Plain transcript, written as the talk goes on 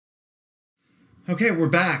Okay, we're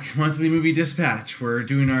back. Monthly Movie Dispatch. We're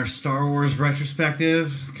doing our Star Wars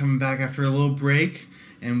retrospective, coming back after a little break,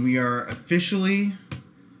 and we are officially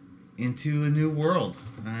into a new world.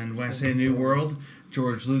 And when I say a new world,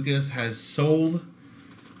 George Lucas has sold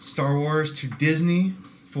Star Wars to Disney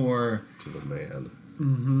for to the man.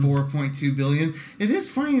 $4.2 billion. It is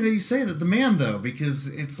funny that you say that, the man, though, because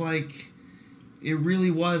it's like it really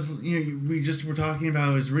was. We just were talking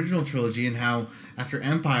about his original trilogy and how after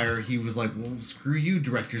Empire he was like, well, screw you,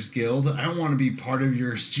 Directors Guild, I don't want to be part of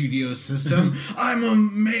your studio system. I'm a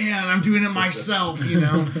man, I'm doing it myself,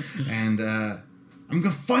 and I'm gonna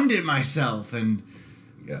fund it myself. And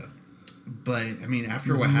yeah, but I mean,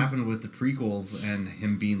 after what happened with the prequels and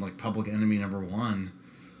him being like public enemy number one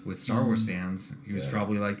with Star Wars fans, he was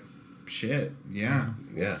probably like, shit, yeah,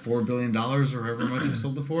 $4 billion or however much he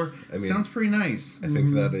sold it for. I mean, sounds pretty nice. I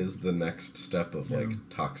think that is the next step of like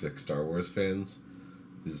toxic Star Wars fans.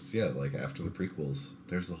 Is like after the prequels,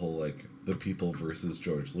 there's the whole like the people versus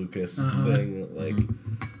George Lucas thing.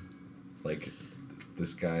 Like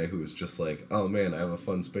this guy who was just like, oh man, I have a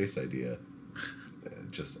fun space idea.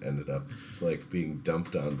 Just ended up like being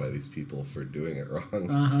dumped on by these people for doing it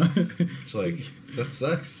wrong. It's like, that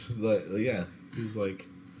sucks. He's like,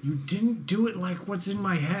 you didn't do it like what's in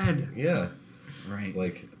my head. Yeah. Right.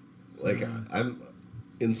 I'm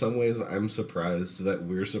in some ways I'm surprised that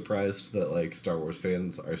we're surprised that like Star Wars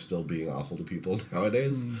fans are still being awful to people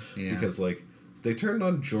nowadays. Because like they turned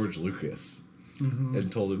on George Lucas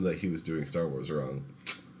and told him that he was doing Star Wars wrong.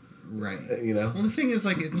 Right. Well, the thing is,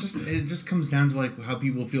 like, it just comes down to like how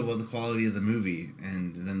people feel about the quality of the movie,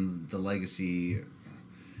 and then the legacy.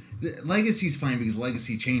 The legacy's fine because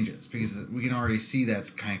legacy changes, because we can already see that's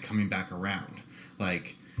kind of coming back around.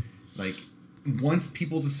 Like once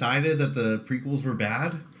people decided that the prequels were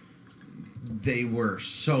bad, they were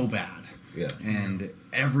so bad. Yeah. And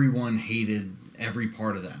everyone hated every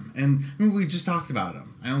part of them. And I mean, we just talked about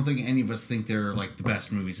them. I don't think any of us think they're like the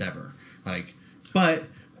best movies ever. Like, but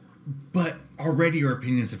already our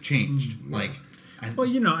opinions have changed. Like,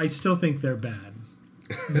 I still think they're bad.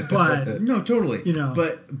 But no, totally.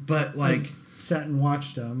 But like, I sat and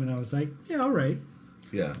watched them, and I was like, yeah, all right.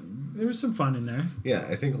 Yeah. There was some fun in there. Yeah,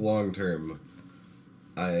 I think long term,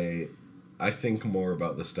 I think more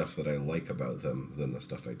about the stuff that I like about them than the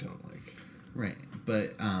stuff I don't like. Right,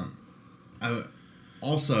 but I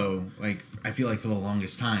also like. I feel like for the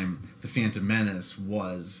longest time, The Phantom Menace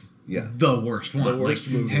was the worst one. The worst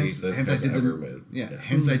movie hence I did ever made. Yeah,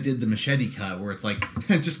 hence I did the machete cut, where it's like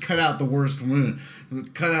just cut out the worst one,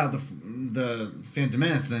 cut out the Phantom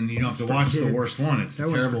Menace, then you don't have to watch the worst one. It's the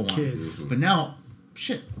terrible one. But now,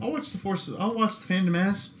 shit, I'll watch the Phantom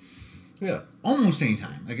Menace. Yeah. Almost any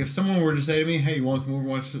time. Like if someone were to say to me, "Hey, you want to come over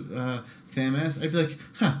and watch Phantom Menace?" I'd be like,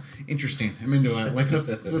 "Huh, interesting. I'm into it. Like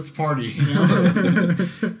let's party."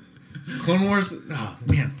 Clone Wars, oh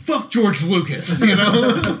man, fuck George Lucas,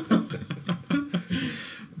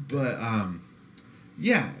 But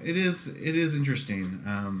yeah, it is interesting.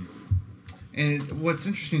 And what's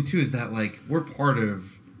interesting too is that like we're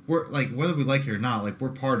like, whether we like it or not, like we're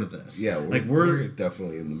part of this. Yeah, we're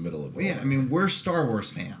definitely in the middle of it. Yeah, I mean, we're Star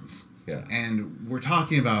Wars fans. Yeah. And we're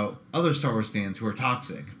talking about other Star Wars fans who are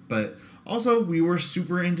toxic, but also we were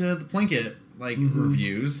super into the Plinkett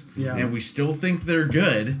reviews, and we still think they're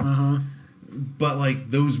good. But like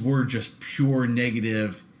those were just pure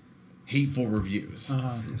negative, hateful reviews,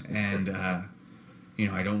 and I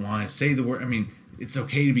don't want to say the word. I mean, it's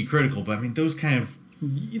okay to be critical, but I mean those kind of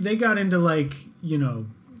they got into like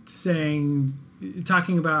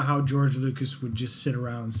talking about how George Lucas would just sit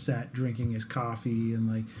around set drinking his coffee,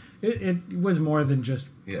 and like it was more than just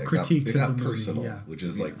critiques. It got of the personal, movie. which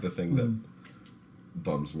is like the thing that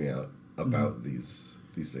bums me out about these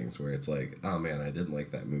things, where it's like, oh man, I didn't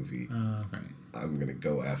like that movie. Right. I'm gonna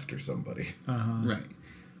go after somebody. Right.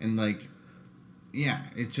 And like, yeah,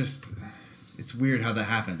 it's weird how that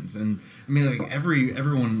happens. And I mean, like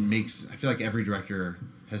everyone makes. I feel like every director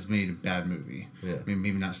has made a bad movie. Yeah. I mean,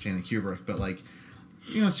 maybe not Stanley Kubrick, but like,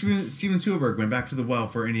 Steven Spielberg went back to the well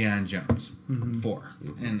for Indiana Jones 4,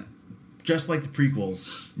 and just like the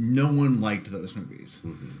prequels, no one liked those movies.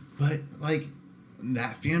 But like,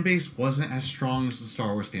 that fan base wasn't as strong as the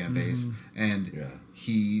Star Wars fan base, and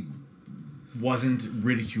he wasn't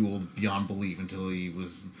ridiculed beyond belief until he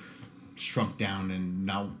was shrunk down and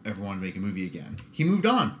now everyone wanted to make a movie again. He moved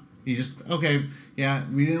on. He just, we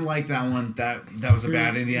didn't like that one. That was a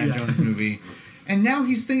bad Indiana Jones movie. And now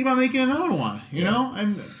he's thinking about making another one, you know?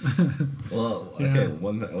 And well, okay,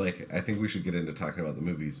 like I think we should get into talking about the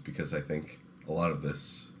movies, because I think a lot of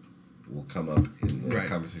this will come up in the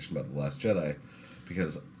conversation about The Last Jedi,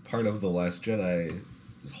 because part of The Last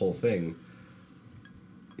Jedi's whole thing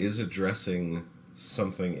is addressing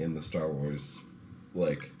something in the Star Wars,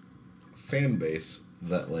 like, fan base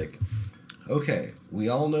that, like, okay, we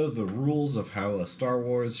all know the rules of how a Star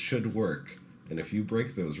Wars should work, and if you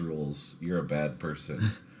break those rules, you're a bad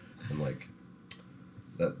person. And, like,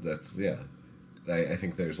 that's yeah. I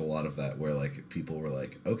think there's a lot of that where, like, people were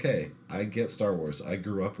like, okay, I get Star Wars. I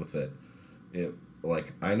grew up with it.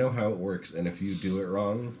 Like, I know how it works, and if you do it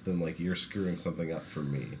wrong, then, like, you're screwing something up for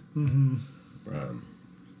me. Mm-hmm.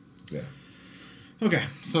 Yeah. Okay,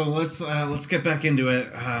 so let's get back into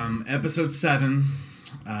it. Episode 7,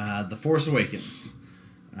 The Force Awakens.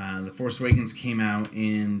 The Force Awakens came out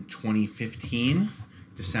in 2015,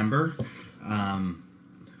 December.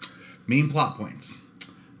 Main plot points.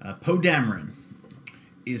 Poe Dameron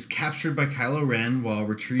is captured by Kylo Ren while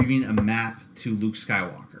retrieving a map to Luke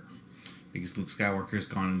Skywalker, because Luke Skywalker has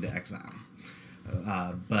gone into exile.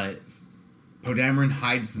 But Poe Dameron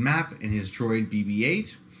hides the map in his droid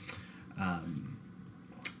BB-8.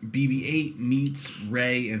 BB-8 meets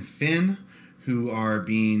Rey and Finn, who are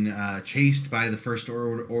being chased by the First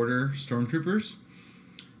Order stormtroopers.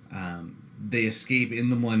 They escape in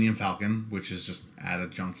the Millennium Falcon, which is just at a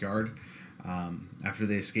junkyard. After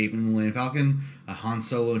they escape in the Millennium Falcon, Han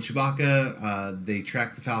Solo and Chewbacca, they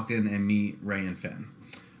track the Falcon and meet Rey and Finn.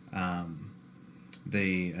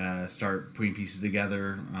 They start putting pieces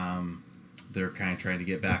together. They're kind of trying to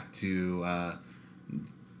get back to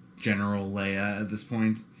General Leia at this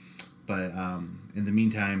point. But in the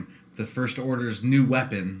meantime, the First Order's new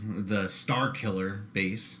weapon, the Starkiller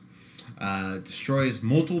base, destroys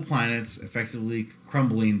multiple planets, effectively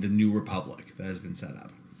crumbling the New Republic that has been set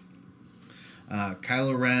up.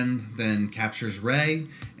 Kylo Ren then captures Rey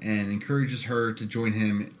and encourages her to join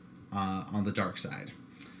him on the dark side.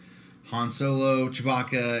 Han Solo,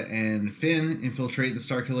 Chewbacca, and Finn infiltrate the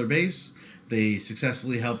Starkiller base. They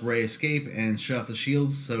successfully help Rey escape and shut off the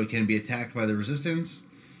shields so it can be attacked by the Resistance.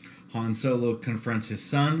 Han Solo confronts his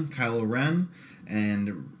son, Kylo Ren,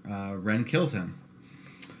 and Ren kills him.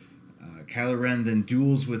 Kylo Ren then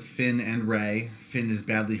duels with Finn and Rey. Finn is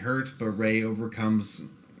badly hurt, but Rey overcomes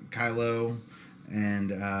Kylo,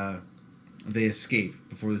 and they escape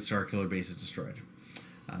before the Starkiller base is destroyed.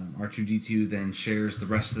 R2-D2 then shares the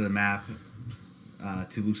rest of the map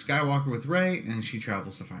to Luke Skywalker with Rey, and she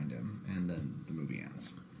travels to find him, and then the movie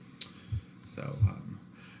ends. So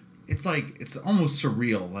it's almost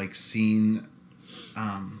surreal, like seeing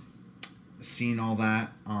all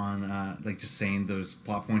that on like just saying those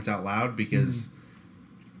plot points out loud, because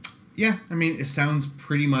yeah, I mean, it sounds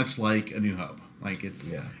pretty much like A New Hope. Like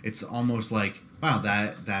it's almost like, wow,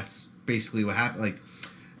 that's basically what happened.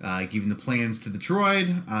 Like giving the plans to the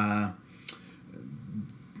droid,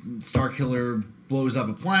 Starkiller blows up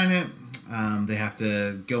a planet. They have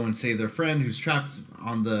to go and save their friend who's trapped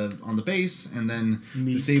on the base, and then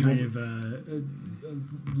disable kind of a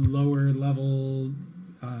lower level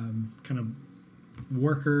kind of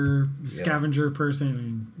worker scavenger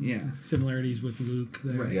person. I mean, similarities with Luke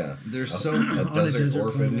there. Right. Yeah, there's a desert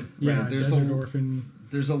orphan. Planet. Yeah, right. There's desert orphan.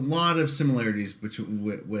 There's a lot of similarities with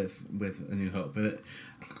A New Hope, but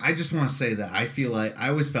I just want to say that I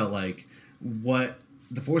always felt like what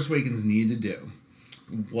The Force Awakens needed to do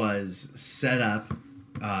was set up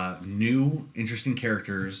new interesting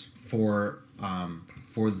characters for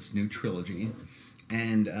this new trilogy,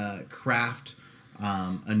 and craft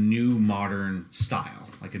a new modern style,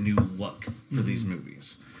 like a new look for these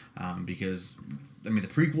movies, because I mean the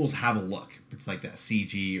prequels have a look. It's like that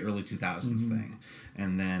CG early 2000s thing,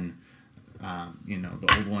 and then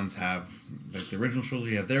the old ones have, like the original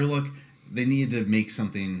trilogy, have their look. They needed to make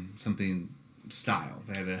something style.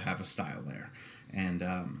 They had to have a style there, and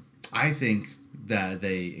I think that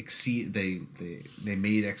they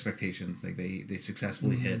made expectations. Like they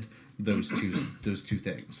successfully hit those two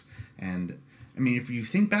things. And I mean, if you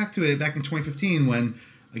think back to it, back in 2015, when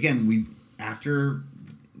again after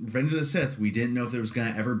Revenge of the Sith, we didn't know if there was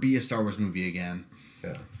going to ever be a Star Wars movie again.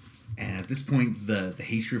 Yeah. And at this point, the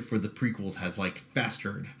hatred for the prequels has like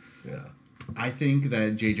festered. Yeah. I think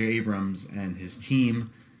that J.J. Abrams and his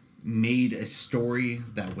team made a story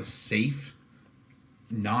that was safe,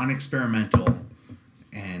 non-experimental,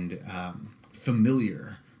 and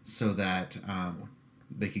familiar, so that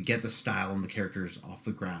they could get the style and the characters off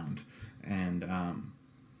the ground, and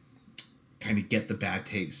kind of get the bad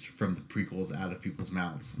taste from the prequels out of people's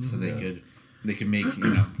mouths, so they could make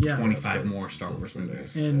 25 more Star Wars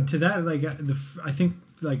movies. And to that, like I think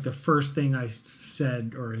like the first thing I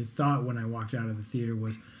said or I thought when I walked out of the theater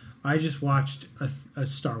was, I just watched a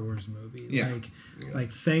Star Wars movie. Yeah.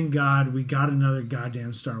 Like thank God we got another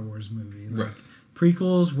goddamn Star Wars movie. Like, right.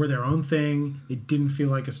 prequels were their own thing. They didn't feel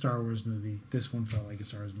like a Star Wars movie. This one felt like a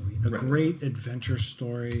Star Wars movie. A great adventure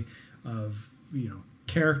story of,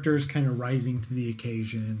 characters kind of rising to the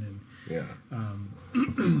occasion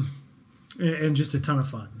and just a ton of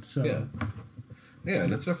fun. So yeah,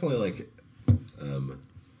 and it's definitely like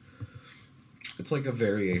it's like a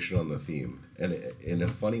variation on the theme, and in a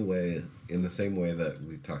funny way, in the same way that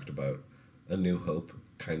we talked about A New Hope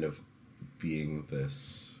kind of being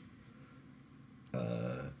this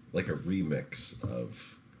like a remix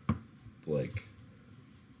of like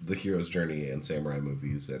the hero's journey and samurai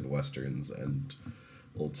movies and westerns and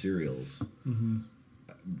old serials.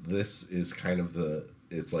 This is kind of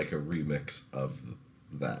it's like a remix of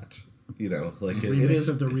that, like it is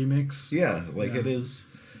of the remix. It is.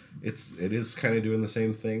 It is kind of doing the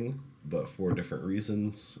same thing, but for different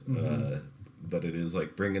reasons. But it is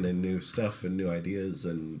like bringing in new stuff and new ideas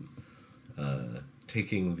and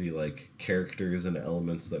taking the like characters and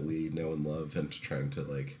elements that we know and love and trying to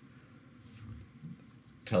like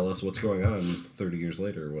tell us what's going on 30 years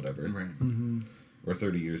later or whatever. Right. Or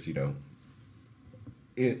 30 years,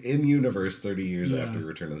 in universe 30 years after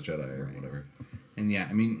Return of the Jedi or whatever. And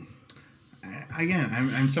I mean, again,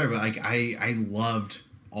 I'm sorry, but like I loved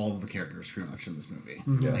all of the characters pretty much in this movie.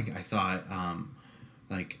 Like I thought,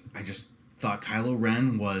 I just thought Kylo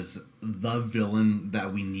Ren was the villain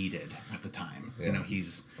that we needed at the time.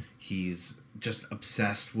 He's just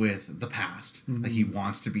obsessed with the past. Like he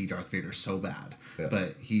wants to be Darth Vader so bad,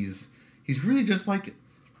 but he's really just like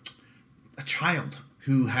a child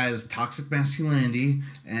who has toxic masculinity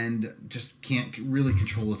and just can't really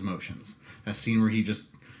control his emotions. That scene where he just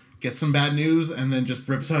gets some bad news and then just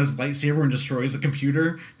rips out his lightsaber and destroys a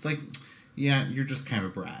computer. It's like, yeah, you're just kind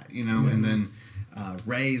of a brat, And then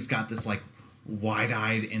Rey's got this like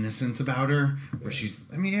wide-eyed innocence about her where she's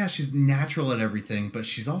natural at everything, but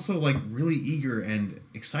she's also like really eager and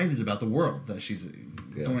excited about the world that she's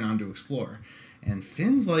going on to explore. And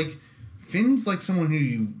Finn's like someone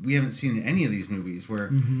who we haven't seen in any of these movies,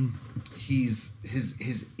 where his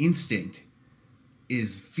instinct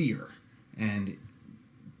is fear and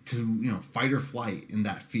to fight or flight in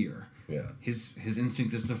that fear. His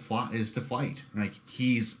instinct is to flight. Like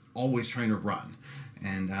he's always trying to run.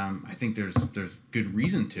 And I think there's good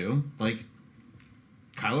reason to. Like,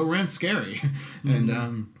 Kylo Ren's scary,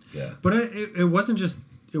 and But it wasn't just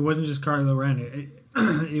Kylo Ren.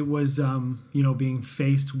 It was being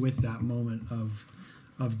faced with that moment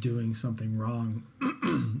of doing something wrong,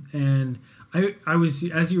 and I was,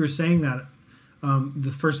 as you were saying that,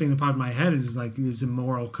 the first thing that popped in my head is like there's a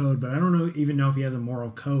moral code, but I don't even know if he has a moral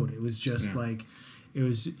code. It was just like. It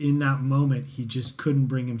was in that moment he just couldn't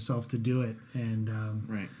bring himself to do it, and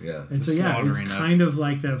and so it's kind of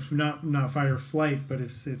like the not fight or flight, but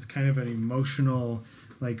it's kind of an emotional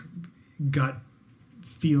like gut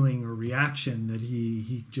feeling or reaction that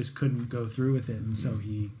he just couldn't go through with it, and so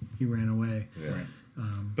he ran away.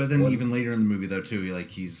 But then even later in the movie though too,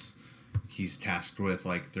 he's tasked with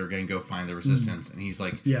like they're gonna go find the resistance, and he's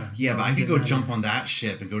like but I could go jump on that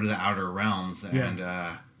ship and go to the Outer Realms and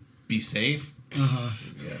be safe.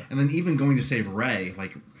 And then even going to save Rey,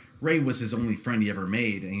 like Rey was his only friend he ever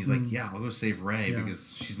made, and he's like, I'll go save Rey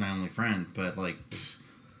because she's my only friend, but like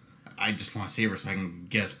I just want to save her so I can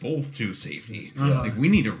get us both to safety. Like we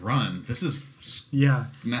need to run. This is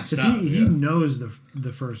messed up. He knows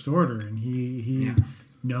the First Order, and he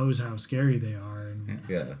knows how scary they are.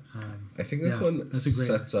 And I think this one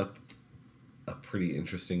sets up a pretty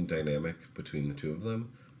interesting dynamic between the two of them.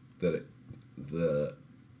 That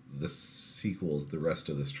the sequels, the rest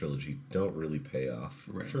of this trilogy, don't really pay off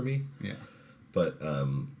for me. But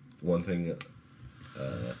one thing,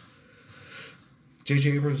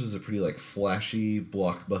 J.J. Abrams is a pretty like flashy,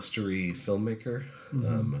 blockbustery filmmaker.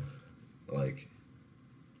 Like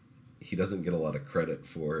he doesn't get a lot of credit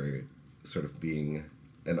for sort of being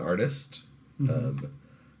an artist,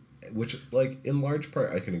 which like in large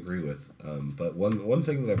part I can agree with. But one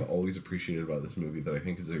thing that I've always appreciated about this movie that I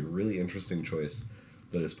think is a really interesting choice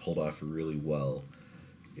that is pulled off really well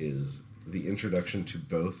is the introduction to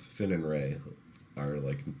both Finn and Rey, our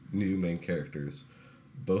like new main characters.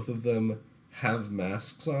 Both of them have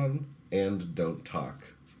masks on and don't talk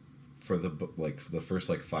for the first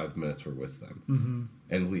like 5 minutes we're with them,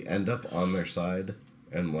 and we end up on their side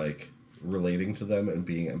and like relating to them and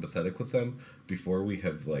being empathetic with them before we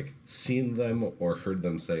have like seen them or heard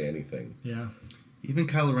them say anything. Even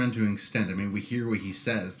Kylo Ren to an extent. I mean, we hear what he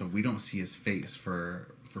says, but we don't see his face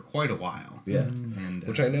for quite a while. And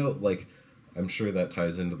which I know, like, I'm sure that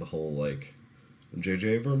ties into the whole, like, J.J.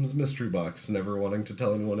 Abrams mystery box, never wanting to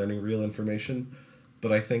tell anyone any real information.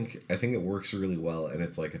 But I think it works really well, and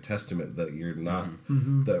it's like a testament that you're not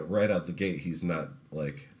that right out the gate he's not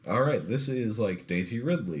like, all right, this is like Daisy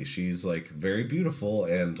Ridley. She's like very beautiful,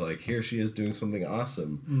 and like here she is doing something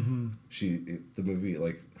awesome. The movie,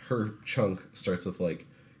 like her chunk starts with like,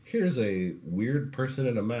 here's a weird person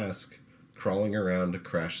in a mask crawling around a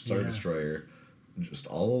crashed Star Destroyer, just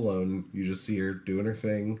all alone. You just see her doing her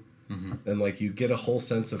thing, and like you get a whole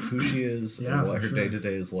sense of who she is and what her day to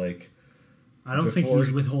day is like. I don't think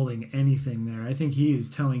he's withholding anything there. I think he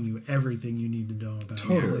is telling you everything you need to know about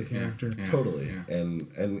the character. Totally. And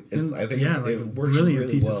it's, I think it works brilliant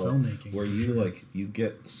really piece well of filmmaking, where you like you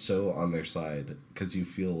get so on their side because you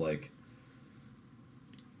feel like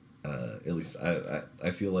at least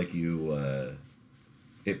I feel like you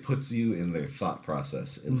it puts you in their thought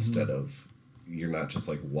process instead of you're not just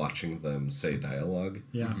like watching them say dialogue.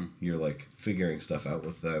 Yeah. You're like figuring stuff out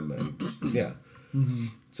with them and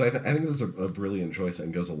So I think that's a brilliant choice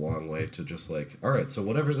and goes a long way to just like, all right, so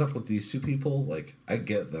whatever's up with these two people, like I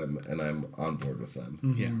get them and I'm on board with them.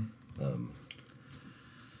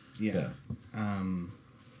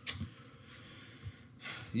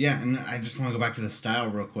 And I just want to go back to the style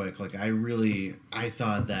real quick. Like I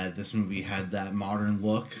thought that this movie had that modern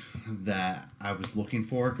look that I was looking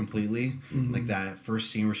for completely. Like that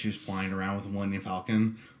first scene where she was flying around with the Millennium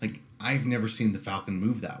Falcon. Like I've never seen the Falcon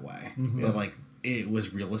move that way, but like it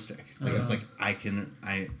was realistic. Like I was like, I can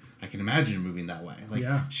imagine it moving that way. Like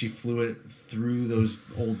she flew it through those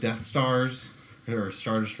old Death Stars or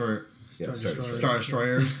Star Destroyers,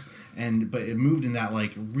 but it moved in that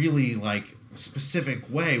like really like specific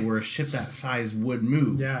way where a ship that size would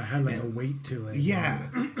move. Yeah, it had like a weight to it. Yeah,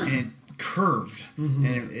 and it curved,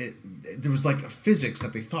 and it there was like a physics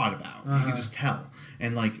that they thought about. You could just tell,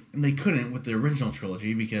 and they couldn't with the original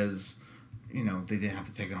trilogy because they didn't have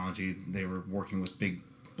the technology. They were working with big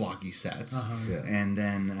blocky sets, and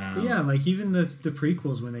then like even the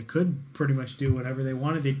prequels when they could pretty much do whatever they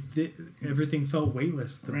wanted, they everything felt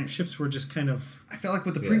weightless. The ships were just kind of. I felt like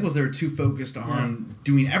with the prequels they were too focused on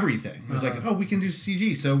doing everything. It was like, oh, we can do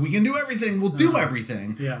CG, so we can do everything. We'll do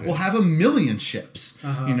everything. We'll have 1 million ships.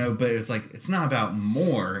 But it's like it's not about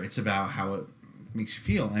more. It's about how it makes you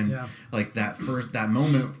feel, and like that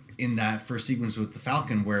moment in that first sequence with the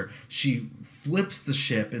Falcon where she flips the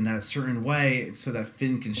ship in that certain way so that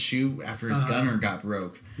Finn can shoot after his gunner got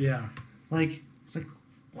broke. Yeah. Like, it's like,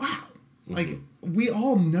 wow. Like, we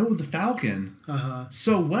all know the Falcon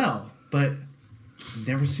so well, but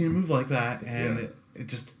never seen a move like that. And it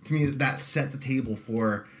just, to me, that set the table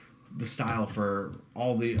for the style for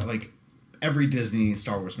all the, like, every Disney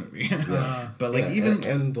Star Wars movie. But, like, even...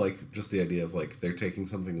 And, like, just the idea of, like, they're taking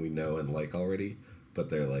something we know and like already,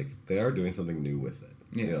 but they're, like, they are doing something new with it.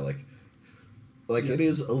 You know, like it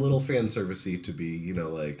is a little fan servicey to be,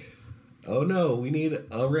 like, oh no, we need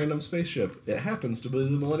a random spaceship. It happens to be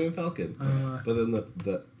the Millennium Falcon. But then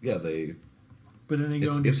they. But then they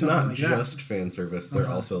go and do it's something not like just that. Fan service. They're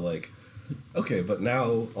also like, okay, but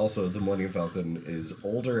now also the Millennium Falcon is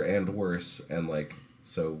older and worse, and like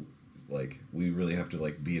so, like we really have to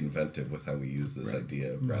like be inventive with how we use this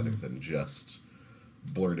idea rather than just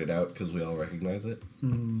blurt it out because we all recognize it. I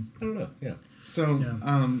don't know. Yeah. So.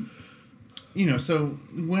 So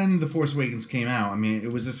when The Force Awakens came out, I mean,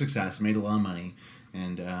 it was a success, made a lot of money,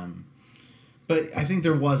 and but I think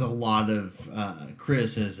there was a lot of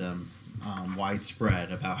criticism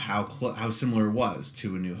widespread about how similar it was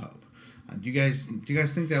to A New Hope. Do you guys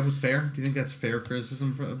think that was fair? Do you think that's fair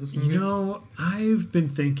criticism of this movie? I've been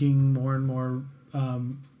thinking more and more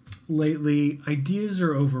lately. Ideas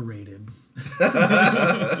are overrated.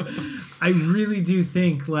 I really do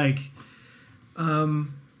think like.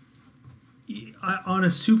 On a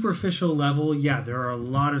superficial level, there are a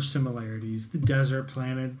lot of similarities. The desert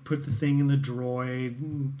planet, put the thing in the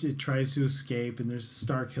droid, it tries to escape, and there's a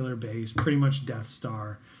Starkiller base, pretty much Death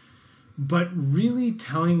Star. But really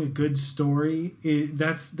telling a good story,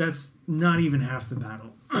 that's not even half the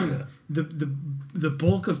battle. The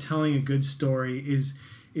bulk of telling a good story is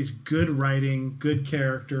good writing, good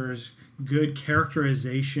characters, good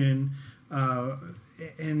characterization,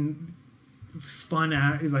 and fun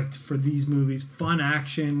like for these movies, fun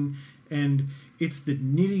action, and it's the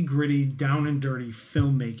nitty-gritty, down and dirty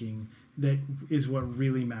filmmaking that is what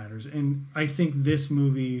really matters. And I think this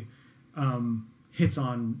movie hits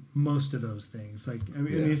on most of those things. Like I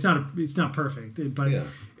mean, it's not perfect, but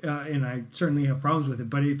and I certainly have problems with it.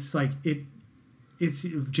 But it's like it's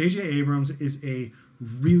J.J. Abrams is a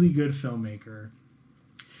really good filmmaker.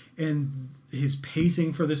 And his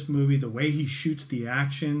pacing for this movie, the way he shoots the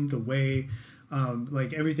action, the way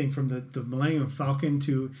like everything from the Millennium Falcon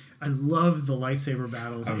to I love the lightsaber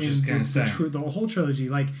battles. I was just gonna say the whole trilogy.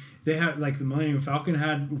 Like they had like the Millennium Falcon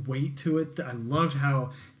had weight to it. I loved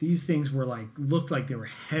how these things were like looked like they were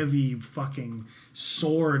heavy fucking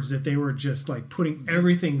swords that they were just like putting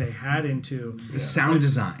everything they had into. The sound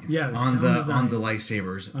design, on the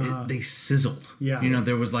lightsabers, they sizzled. Yeah, you know,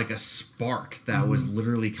 there was like a spark that was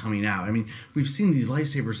literally coming out. I mean, we've seen these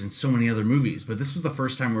lightsabers in so many other movies, but this was the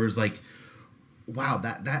first time where it was like, wow,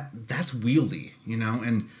 that's wieldy, you know.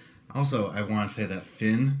 And also, I want to say that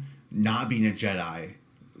Finn not being a Jedi,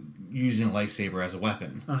 using a lightsaber as a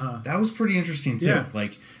weapon, that was pretty interesting too. Yeah.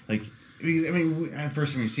 Like because, I mean, at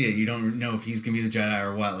first time you see it, you don't know if he's gonna be the Jedi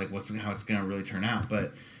or what, like how it's gonna really turn out.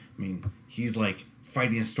 But I mean, he's like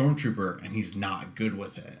fighting a stormtrooper and he's not good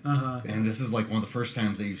with it. And this is like one of the first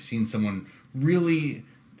times that you've seen someone really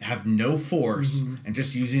have no force and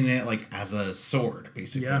just using it like as a sword,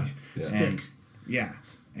 basically. Stick.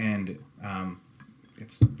 And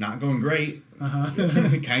it's not going great.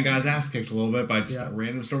 It kind of got his ass kicked a little bit by just a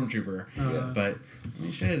random stormtrooper. But I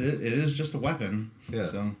mean, shit, it is just a weapon. Yeah.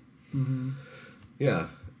 So. Yeah.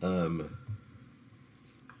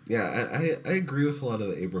 I agree with a lot of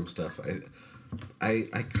the Abrams stuff.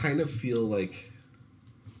 I kind of feel like,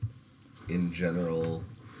 in general,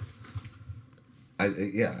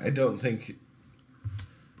 I don't think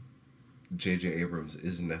J.J. Abrams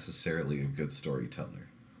is necessarily a good storyteller.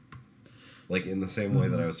 Like, in the same way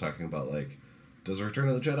that I was talking about, like, does Return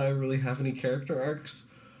of the Jedi really have any character arcs?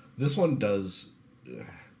 This one does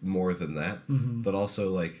more than that, but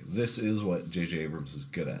also, like, this is what J.J. Abrams is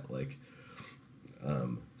good at, like,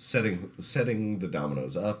 setting the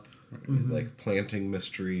dominoes up, like, planting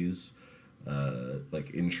mysteries, like,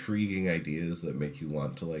 intriguing ideas that make you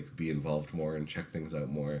want to, like, be involved more and check things out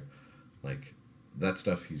more. Like, that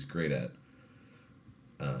stuff he's great at.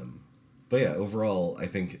 But yeah, overall, I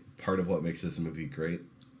think part of what makes this movie great,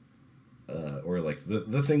 or like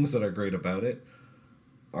the things that are great about it,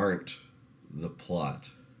 aren't the plot,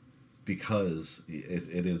 because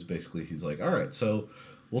it is basically, he's like, all right, so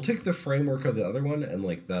we'll take the framework of the other one and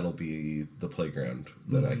like that'll be the playground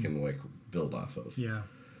that I can like build off of. Yeah,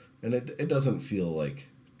 and it doesn't feel like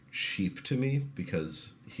cheap to me,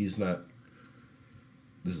 because he's not.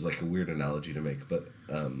 This is like a weird analogy to make, but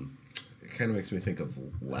it kind of makes me think of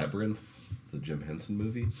Labyrinth, the Jim Henson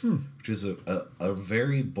movie, which is a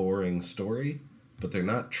very boring story, but they're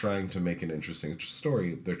not trying to make an interesting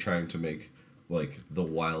story. They're trying to make like the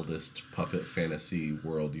wildest puppet fantasy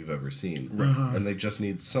world you've ever seen. And they just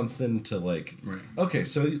need something to like, okay,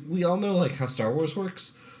 so we all know like how Star Wars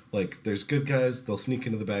works. Like, there's good guys, they'll sneak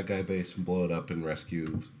into the bad guy base and blow it up and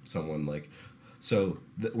rescue someone, like... So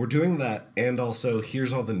we're doing that, and also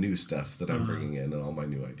here's all the new stuff that I'm bringing in and all my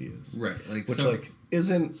new ideas. Right. Like, which, like,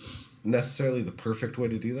 isn't necessarily the perfect way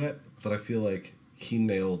to do that, but I feel like he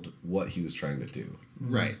nailed what he was trying to do.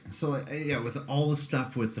 Right. So, yeah, with all the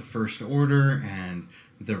stuff with the First Order and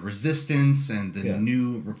the Resistance and the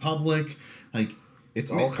New Republic, like... It's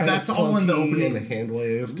all kind that's of all in the opening, and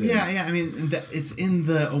hand-waved. Yeah. I mean, it's in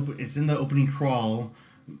the opening crawl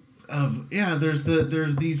of there's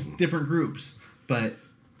these different groups, but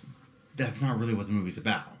that's not really what the movie's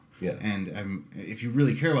about. Yeah. And if you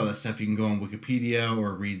really care about that stuff, you can go on Wikipedia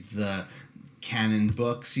or read the canon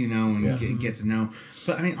books, you know, and get to know.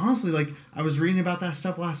 But I mean, honestly, like, I was reading about that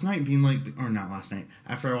stuff last night, being like, or not last night,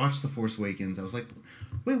 after I watched The Force Awakens, I was like,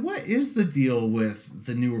 wait, what is the deal with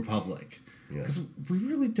the New Republic? Because we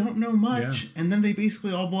really don't know much, and then they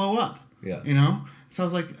basically all blow up. Yeah. You know? So I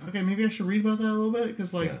was like, okay, maybe I should read about that a little bit,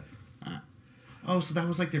 because, like, so that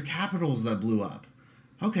was, like, their capitals that blew up.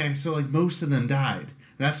 Okay, so, like, most of them died.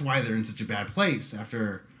 That's why they're in such a bad place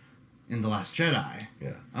after in The Last Jedi.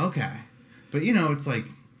 Yeah. Okay. But, you know, it's like...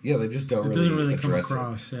 Yeah, they just don't doesn't really come address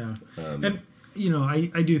across, it. And, you know,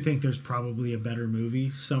 I do think there's probably a better movie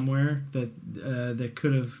somewhere that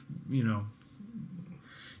could have, you know,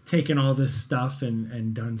 taken all this stuff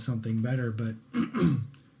and done something better. But,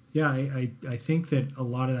 yeah, I think that a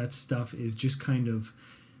lot of that stuff is just kind of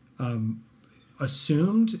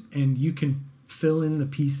assumed, and you can fill in the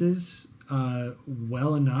pieces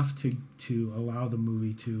well enough to allow the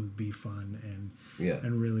movie to be fun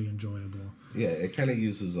and really enjoyable. Yeah, it kind of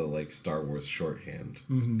uses a like Star Wars shorthand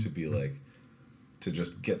to be like, to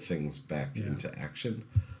just get things back into action,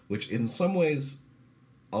 which in some ways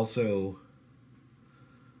also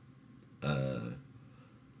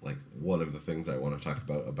like one of the things I want to talk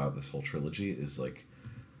about this whole trilogy is like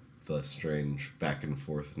the strange back and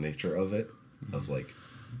forth nature of it, of like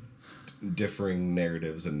differing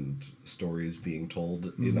narratives and stories being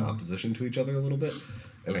told in opposition to each other a little bit.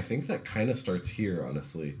 And I think that kind of starts here,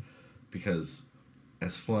 honestly. because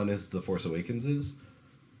as fun as The Force Awakens is,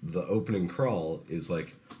 the opening crawl is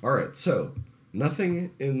like, all right, so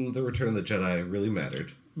nothing in The Return of the Jedi really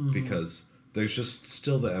mattered because there's just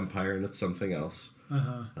still the Empire and it's something else.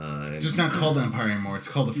 It's just not called the Empire anymore. It's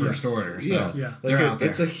called the First Order. So Yeah. they're out there.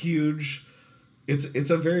 It's a huge... It's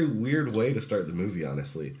a very weird way to start the movie,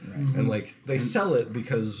 honestly. Right. And, like, they sell it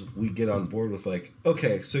because we get on board with, like,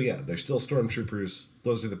 okay, so yeah, they're still stormtroopers.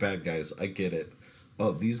 Those are the bad guys. I get it.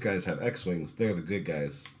 Oh, these guys have X-Wings. They're the good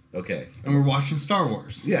guys. Okay. And we're watching Star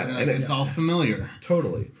Wars. Yeah. And it's all familiar.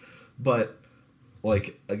 Totally. But,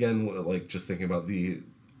 like, again, like, just thinking about the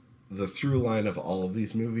through line of all of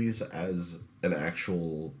these movies as an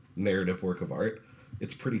actual narrative work of art,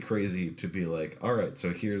 it's pretty crazy to be like, all right,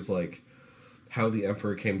 so here's, like, how the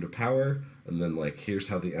Emperor came to power, and then, like, here's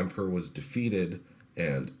how the Emperor was defeated,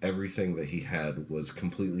 and everything that he had was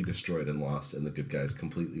completely destroyed and lost, and the good guys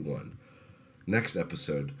completely won. Next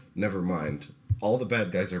episode, never mind. All the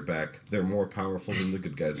bad guys are back. They're more powerful than the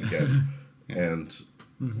good guys again. And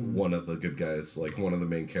one of the good guys, like, one of the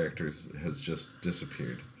main characters, has just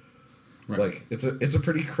disappeared. Right. Like, it's a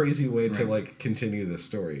pretty crazy way to, like, continue this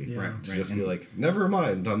story. Yeah. Right. To just be like, never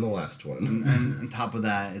mind on the last one. And on top of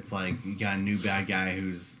that, it's like you got a new bad guy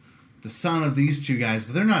who's the son of these two guys,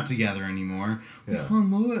 but they're not together anymore. Yeah. Han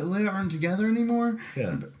and Leia aren't together anymore.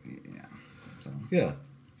 Yeah. Yeah. So. Yeah.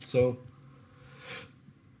 So,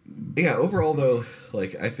 yeah, overall, though,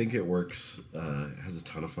 like, I think it works. It has a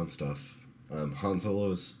ton of fun stuff. Han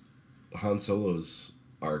Solo's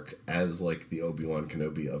arc as, like, the Obi-Wan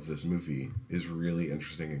Kenobi of this movie is really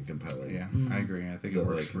interesting and compelling. Yeah, I agree. I think it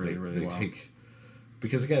works like, really well.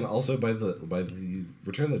 Because, again, also by the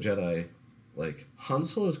Return of the Jedi, like, Han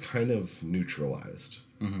Solo's kind of neutralized.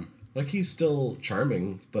 Mm-hmm. Like, he's still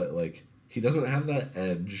charming, but, like, he doesn't have that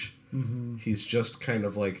edge. Mm-hmm. He's just kind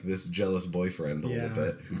of like this jealous boyfriend a little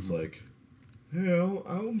bit who's like, hey,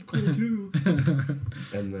 I'm cool too.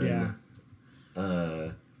 And then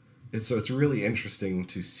it's really interesting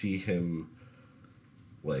to see him,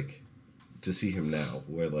 like, now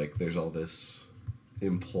where, like, there's all this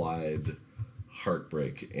implied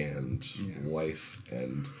heartbreak and wife,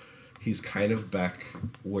 and he's kind of back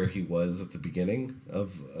where he was at the beginning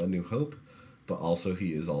of A New Hope, but also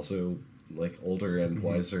he is also, like, older and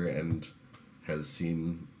wiser and has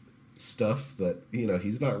seen stuff that, you know,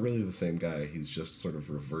 he's not really the same guy. He's just sort of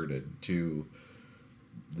reverted to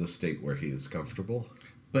the state where he is comfortable.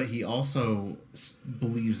 But he also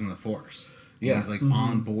believes in the Force. Yeah. He's, like,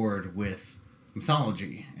 on board with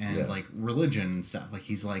mythology and, like, religion and stuff. Like,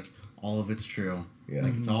 he's like, all of it's true. Yeah.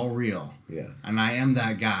 Like, it's all real. Yeah. And I am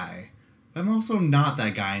that guy. But I'm also not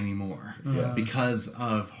that guy anymore. Yeah. Because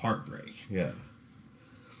of heartbreak. Yeah.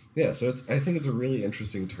 Yeah, so I think it's a really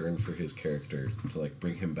interesting turn for his character to, like,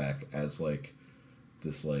 bring him back as, like,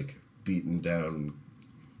 this, like, beaten down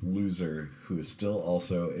loser who is still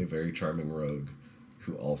also a very charming rogue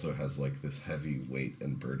who also has, like, this heavy weight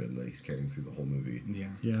and burden that he's carrying through the whole movie. Yeah.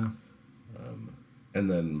 Yeah. And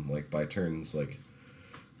then, like, by turns, like,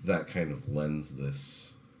 that kind of lends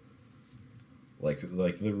this, like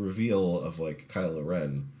the reveal of, like, Kylo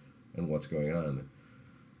Ren and what's going on,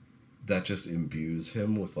 that just imbues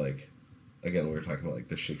him with, like, again, we were talking about, like,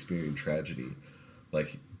 the Shakespearean tragedy.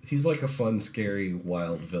 Like, he's like a fun, scary,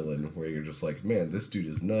 wild villain where you're just like, man, this dude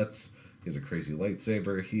is nuts. He has a crazy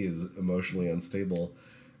lightsaber. He is emotionally unstable.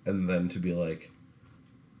 And then to be like,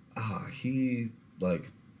 he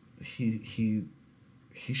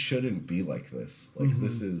shouldn't be like this. Like,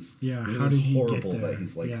 this is horrible that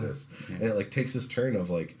he's like this. Yeah. And it, like, takes this turn of,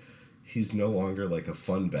 like, he's no longer, like, a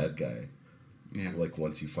fun bad guy. Yeah. Like,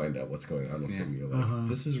 once you find out what's going on with him, you're like,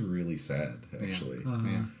 this is really sad, actually.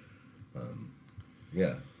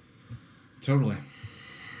 Yeah. Totally.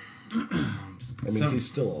 I mean, he's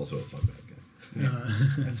still also a fun bad guy. Yeah.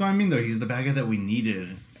 That's what I mean, though. He's the bad guy that we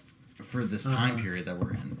needed for this time period that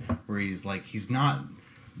we're in. Where he's, like, he's not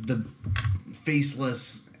the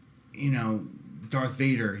faceless, you know, Darth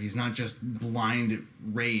Vader. He's not just blind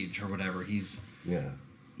rage or whatever. He's... Yeah.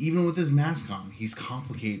 Even with his mask on, he's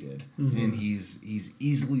complicated and he's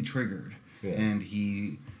easily triggered, and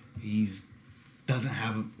he's doesn't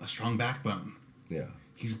have a strong backbone. Yeah,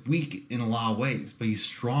 he's weak in a lot of ways, but he's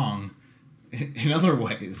strong in other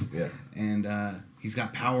ways. Yeah, and he's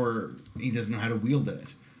got power. He doesn't know how to wield it,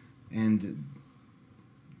 and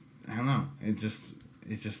I don't know. It just.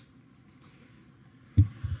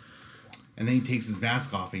 And then he takes his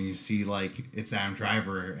mask off, and you see, like, it's Adam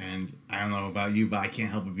Driver, and I don't know about you, but I can't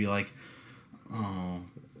help but be like, oh,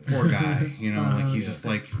 poor guy, you know? Like, he's just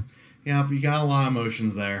like, yeah, but you got a lot of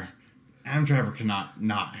emotions there. Adam Driver cannot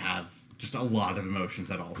not have just a lot of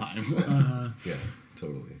emotions at all times. Yeah,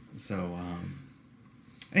 totally. So,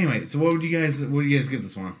 anyway, so what do you guys give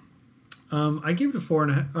this one? I gave it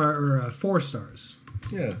a 4 stars.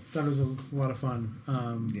 Yeah. Thought it was a lot of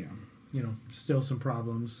fun. Yeah. You know, still some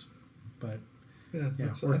problems, but Yeah,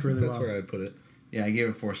 that's, worked I think really that's well. where I'd put it. Yeah, I gave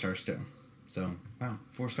it 4 stars too. So, wow,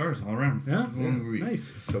 4 stars all around. Yeah, This is the one we-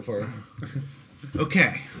 nice. So far.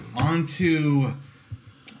 Okay, on to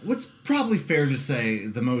what's probably fair to say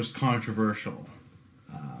the most controversial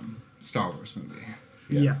Star Wars movie.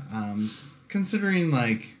 Yeah. Considering,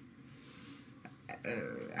 like,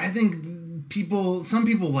 I think some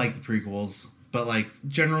people like the prequels, but, like,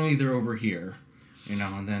 generally they're over here, you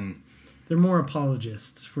know, and then... They're more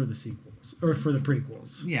apologists for the sequels, or for the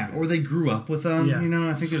prequels. Yeah, or they grew up with them, Yeah. you know.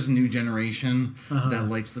 I think there's a new generation that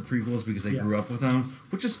likes the prequels because they grew up with them,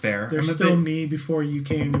 which is fair. There's still me before you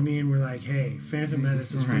came to me and were like, hey, Phantom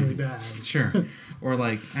Menace is really bad. Sure. Or,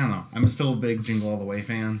 like, I don't know. I'm still a big Jingle All the Way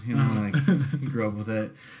fan, you know, like, grew up with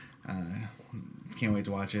it. Can't wait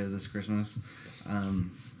to watch it this Christmas.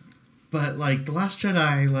 But, like, The Last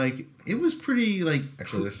Jedi, like, it was pretty, like...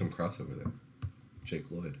 Actually, there's some crossover there. Jake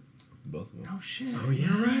Lloyd. Both of them. Oh, shit. Oh, yeah.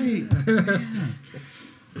 You're right. Yeah.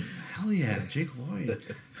 Hell yeah, Jake Lloyd.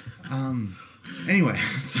 Anyway,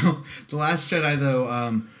 so The Last Jedi, though,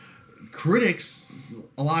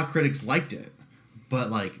 a lot of critics liked it. But,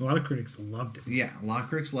 like... A lot of critics loved it. Yeah, a lot of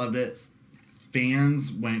critics loved it.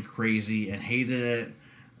 Fans went crazy and hated it.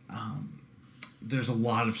 There's a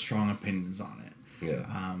lot of strong opinions on it.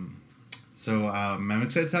 Yeah. So I'm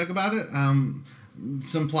excited to talk about it.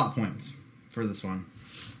 Some plot points for this one.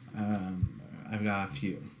 I've got a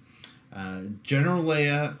few. General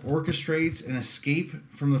Leia orchestrates an escape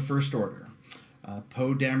from the First Order.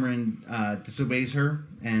 Poe Dameron disobeys her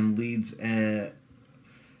and leads a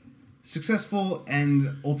successful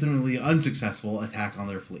and ultimately unsuccessful attack on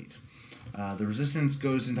their fleet. The Resistance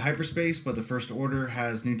goes into hyperspace, but the First Order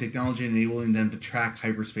has new technology enabling them to track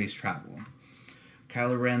hyperspace travel.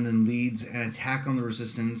 Kylo Ren then leads an attack on the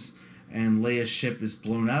Resistance, and Leia's ship is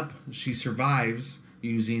blown up. She survives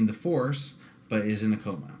using the Force, but is in a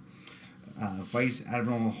coma. Vice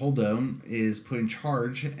Admiral Holdo is put in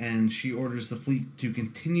charge, and she orders the fleet to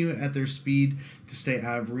continue at their speed to stay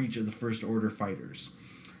out of reach of the First Order fighters.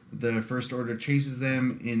 The First Order chases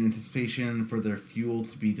them in anticipation for their fuel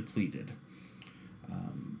to be depleted.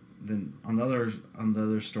 Then on the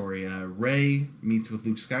other story, Rey meets with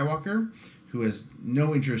Luke Skywalker, who has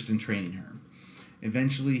no interest in training her.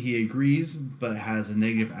 Eventually, he agrees, but has a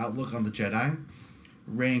negative outlook on the Jedi.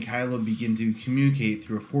 Rey and Kylo begin to communicate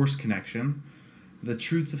through a Force connection. The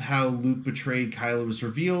truth of how Luke betrayed Kylo is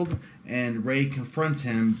revealed, and Rey confronts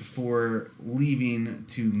him before leaving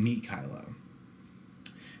to meet Kylo.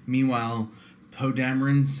 Meanwhile, Poe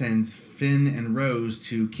Dameron sends Finn and Rose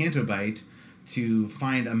to Canto Bight to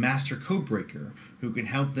find a master codebreaker who can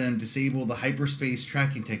help them disable the hyperspace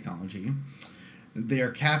tracking technology. They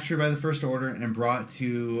are captured by the First Order and brought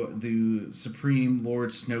to the Supreme Lord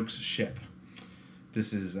Snoke's ship.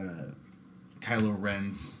 This is Kylo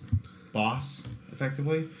Ren's boss,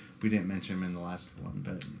 effectively. We didn't mention him in the last one,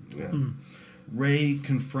 but yeah. Rey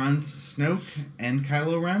confronts Snoke and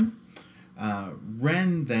Kylo Ren.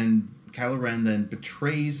 Kylo Ren then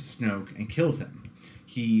betrays Snoke and kills him.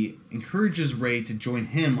 He encourages Rey to join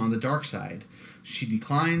him on the dark side. She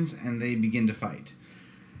declines, and they begin to fight.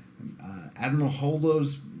 Admiral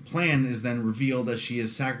Holdo's plan is then revealed as she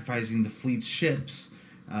is sacrificing the fleet's ships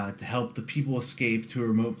to help the people escape to a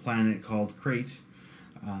remote planet called Crate,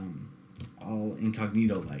 all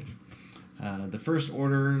incognito-like. The First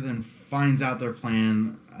Order then finds out their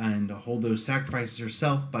plan, and Holdo sacrifices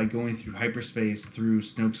herself by going through hyperspace through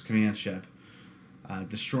Snoke's command ship,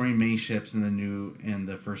 destroying many ships in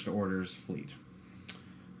the First Order's fleet.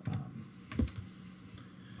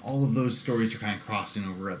 All of those stories are kind of crossing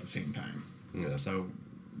over at the same time. Yeah. So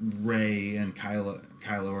Rey and Kylo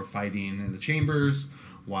are fighting in the chambers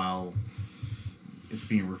while it's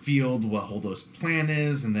being revealed what Holdo's plan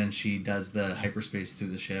is, and then she does the hyperspace through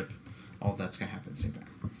the ship. All of that's going to happen at the same time.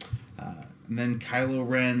 And then Kylo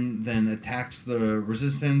Ren then attacks the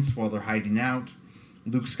Resistance while they're hiding out.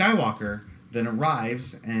 Luke Skywalker then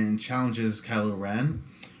arrives and challenges Kylo Ren.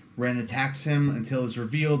 Ren attacks him until it's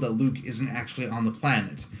revealed that Luke isn't actually on the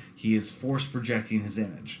planet. He is force projecting his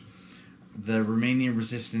image. The remaining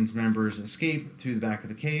Resistance members escape through the back of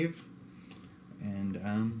the cave, and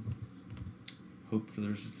hope for the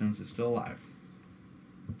Resistance is still alive.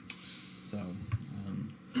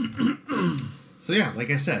 So yeah,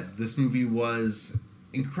 like I said, this movie was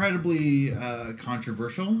incredibly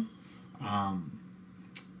controversial. I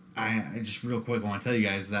just real quick want to tell you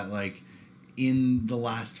guys that, like, in the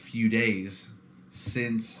last few days,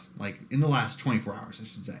 since in the last 24 hours, I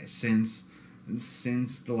should say, since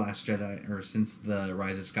The Last Jedi, or since The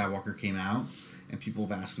Rise of Skywalker came out, and people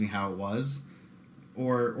have asked me how it was,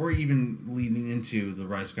 or even leading into The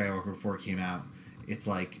Rise of Skywalker before it came out, it's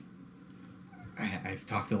like I've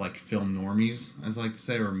talked to film normies, as I like to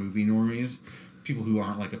say, or movie normies, people who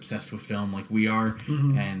aren't obsessed with film like we are,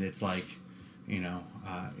 and it's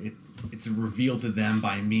it's a reveal to them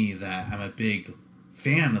by me that I'm a big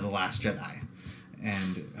fan of The Last Jedi,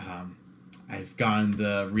 and I've gotten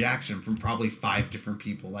the reaction from probably 5 different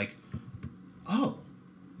people, oh,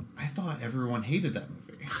 I thought everyone hated that movie.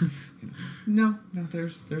 No,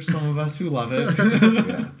 there's some of us who love it.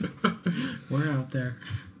 Yeah. We're out there.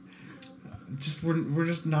 We're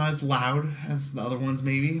just not as loud as the other ones,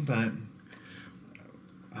 maybe, but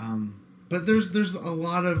there's a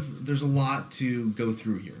lot to go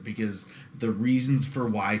through here, because the reasons for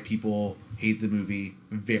why people hate the movie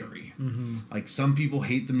vary. Some people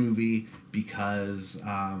hate the movie because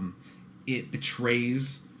it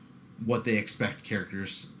betrays what they expect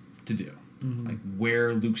characters to do.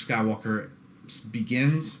 Where Luke Skywalker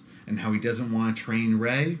begins and how he doesn't want to train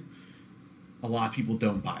Rey, a lot of people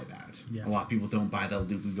don't buy that. Yeah. A lot of people don't buy that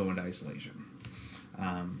Luke would go into isolation.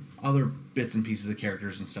 Other bits and pieces of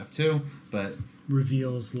characters and stuff too, but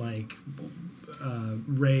reveals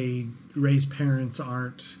Rey's parents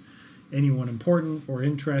aren't anyone important or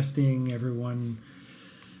interesting. Everyone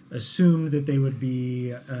assumed that they would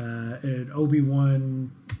be an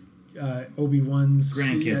Obi-Wan's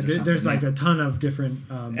grandkids. Or something, there's a ton of different.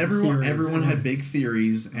 Everyone had big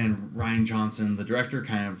theories, and Rian Johnson, the director,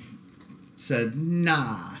 kind of said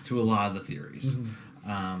nah to a lot of the theories.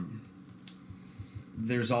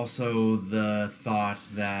 There's also the thought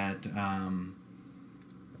that I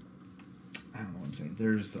don't know what I'm saying.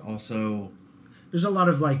 There's a lot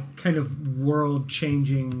of kind of world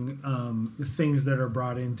changing things that are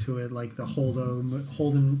brought into it, like the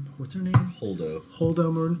Holden, what's her name?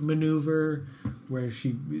 Holdo maneuver, where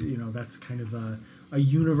she, that's kind of a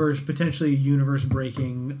potentially universe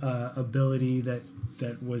breaking ability that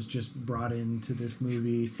was just brought into this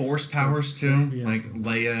movie. Force powers too, Yeah. like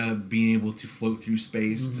Leia being able to float through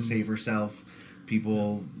space to save herself.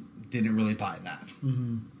 People didn't really buy that.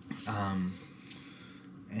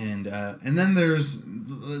 And then there's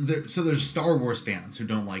Star Wars fans who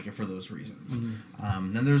don't like it for those reasons.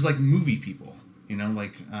 Then there's movie people,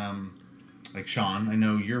 like Sean. I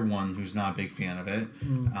know you're one who's not a big fan of it,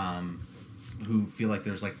 who feel like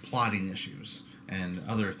there's plotting issues and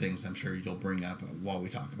other things I'm sure you'll bring up while we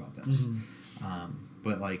talk about this.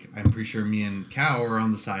 But I'm pretty sure me and Cal are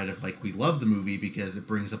on the side of we love the movie because it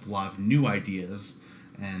brings up a lot of new ideas,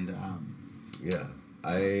 and yeah,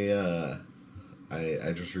 I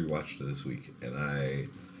just rewatched it this week, and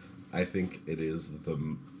I think it is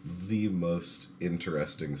the most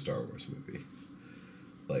interesting Star Wars movie.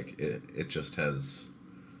 It just has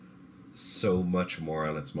so much more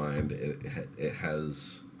on its mind. It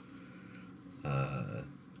has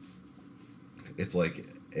it's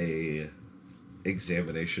a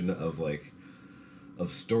examination of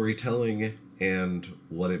storytelling and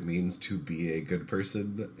what it means to be a good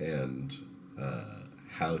person, and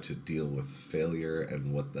how to deal with failure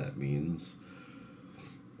and what that means.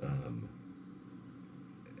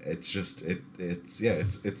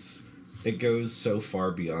 It goes so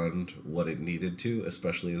far beyond what it needed to,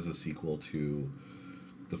 especially as a sequel to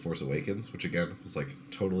The Force Awakens, which again was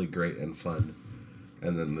totally great and fun.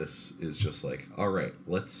 And then this is just all right,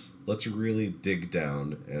 let's really dig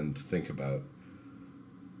down and think about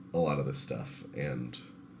a lot of this stuff. And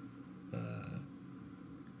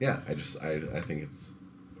I think it's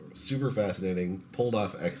super fascinating, pulled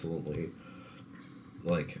off excellently.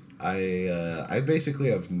 I basically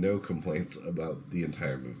have no complaints about the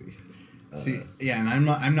entire movie. And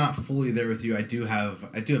I'm not fully there with you. I do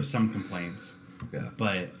have some complaints. Yeah.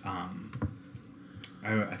 But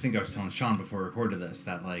I think I was telling Sean before we recorded this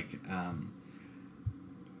that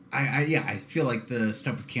I feel like the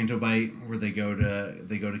stuff with Canto Bight, where they go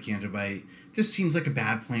to Canto Bight, just seems like a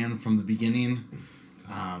bad plan from the beginning.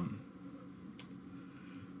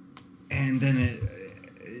 And then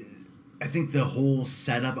I think the whole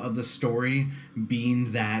setup of the story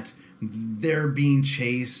being that they're being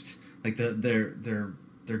chased, they're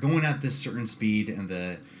going at this certain speed, and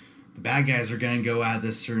the bad guys are going to go at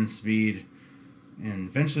this certain speed, and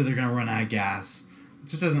eventually they're going to run out of gas. It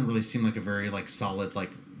just doesn't really seem like a very solid plot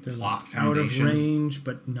foundation. Out of range,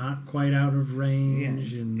 but not quite out of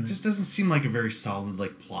range. Yeah, and it just doesn't seem like a very solid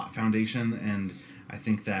plot foundation, and I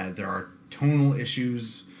think that there are tonal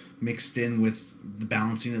issues mixed in with the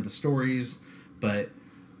balancing of the stories, but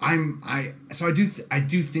I do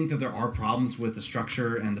think that there are problems with the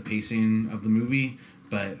structure and the pacing of the movie,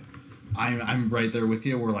 but I'm right there with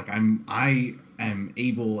you where like I am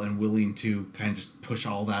able and willing to kind of just push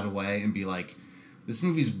all that away and be like, this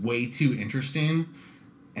movie's way too interesting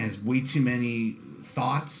and has way too many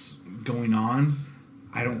thoughts going on.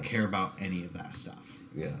 I don't care about any of that stuff.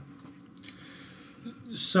 Yeah.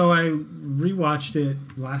 So I rewatched it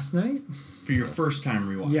last night. For your first time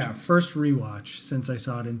rewatch. Yeah, first rewatch since I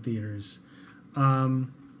saw it in theaters. I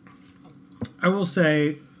will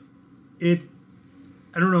say it.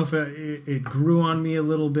 I don't know if it grew on me a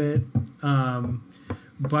little bit,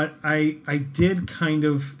 but I did kind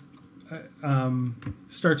of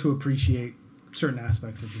start to appreciate certain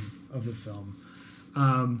aspects of the film.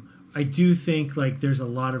 I do think like there's a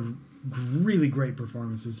lot of really great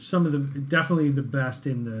performances. Some of the definitely the best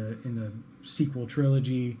in the sequel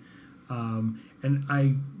trilogy, and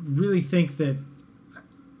I really think that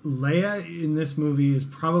Leia in this movie is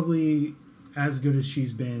probably as good as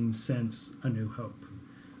she's been since A New Hope.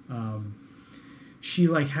 She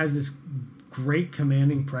like has this great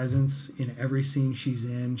commanding presence in every scene she's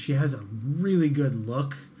in. She has a really good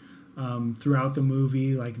look throughout the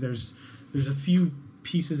movie. Like there's a few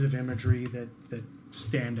pieces of imagery that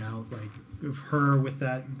stand out, like of her with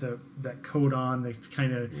that coat on that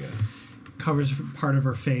kind of covers part of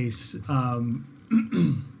her face.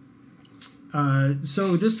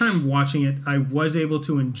 So this time watching it, I was able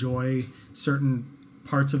to enjoy certain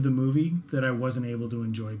parts of the movie that I wasn't able to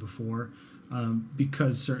enjoy before,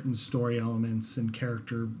 because certain story elements and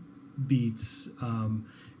character beats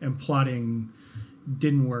and plotting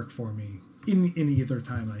didn't work for me in either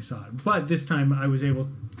time I saw it. But this time I was able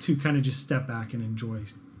to kind of just step back and enjoy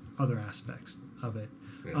other aspects of it.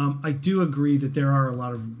 Yeah. I do agree that there are a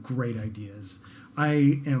lot of great ideas.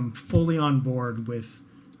 I am fully on board with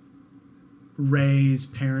Rey's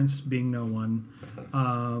parents being no one.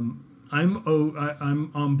 I'm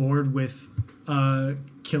on board with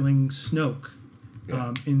killing Snoke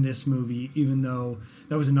in this movie, even though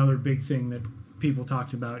that was another big thing that people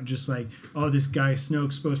talked about, just like, oh, this guy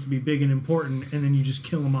Snoke's supposed to be big and important, and then you just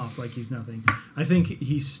kill him off like he's nothing. I think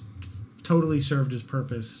he's totally served his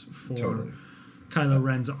purpose for Kylo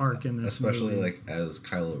Ren's arc in this especially movie. Like as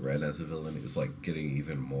Kylo Ren as a villain is like getting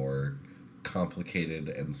even more complicated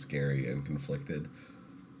and scary and conflicted.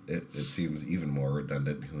 It seems even more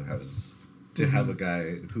redundant to have a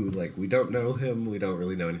guy who like we don't know him, we don't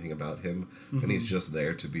really know anything about him, and he's just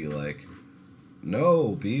there to be like,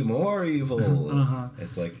 no, be more evil.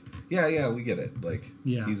 It's like, yeah, we get it. Like,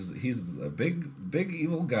 he's a big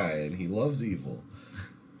evil guy, and he loves evil,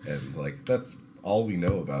 and like that's all we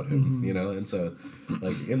know about him, you know. And so,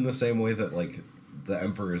 like in the same way that like the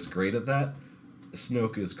Emperor is great at that,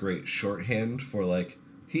 Snoke is great shorthand for like,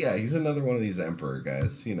 he's another one of these Emperor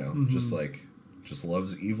guys, you know, just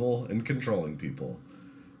loves evil and controlling people,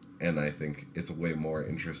 and I think it's way more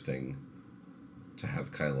interesting to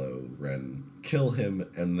have Kylo Ren kill him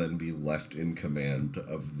and then be left in command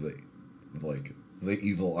of the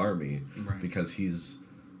evil army, because he's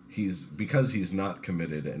not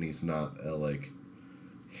committed and he's not a like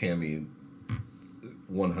hammy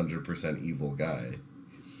 100% evil guy.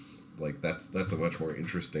 Like that's a much more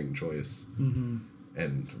interesting choice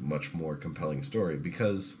and much more compelling story,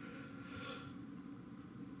 because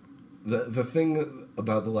the thing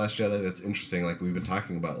about The Last Jedi that's interesting, like we've been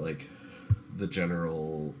talking about like the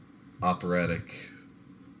general operatic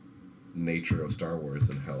nature of Star Wars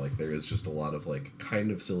and how like there is just a lot of like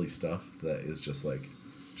kind of silly stuff that is just like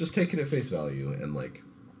just taken at face value, and like,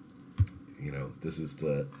 you know, this is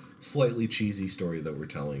the slightly cheesy story that we're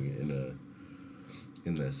telling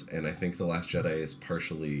in this, and I think The Last Jedi is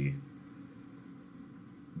partially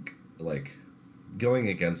like going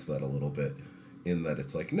against that a little bit, in that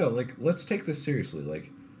it's like, no, like let's take this seriously,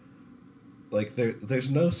 like there's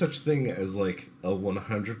no such thing as like a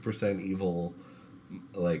 100% evil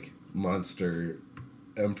like monster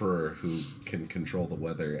emperor who can control the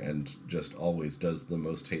weather and just always does the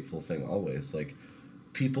most hateful thing always. Like,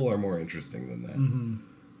 people are more interesting than that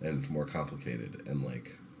and more complicated, and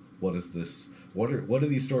like what do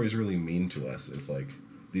these stories really mean to us if like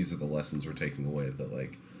these are the lessons we're taking away, that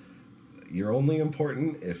like you're only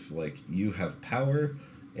important if like you have power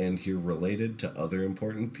and you're related to other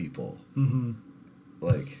important people.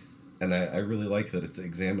 Like, and I really like that it's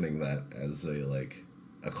examining that as a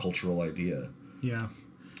cultural idea. Yeah.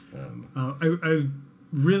 I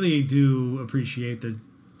really do appreciate the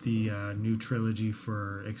new trilogy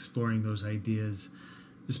for exploring those ideas,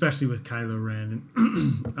 especially with Kylo Ren,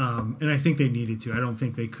 and I think they needed to. I don't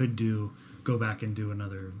think they could go back and do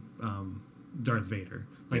another Darth Vader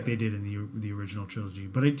like Yeah. they did in the original trilogy.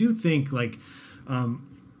 But I do think like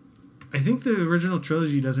I think the original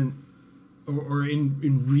trilogy doesn't, or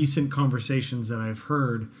in recent conversations that I've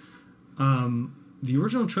heard, the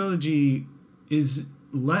original trilogy is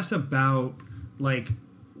less about like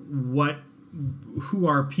who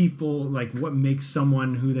are people, like what makes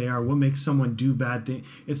someone who they are, what makes someone do bad things.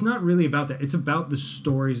 It's not really about that. It's about the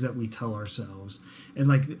stories that we tell ourselves and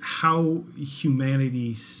like how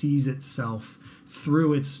humanity sees itself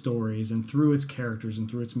through its stories and through its characters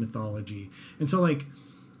and through its mythology. And so like,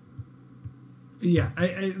 yeah,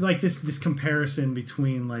 I like this comparison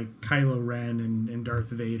between like Kylo Ren and Darth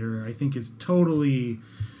Vader, I think is totally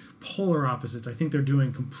polar opposites. I think they're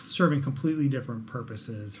serving completely different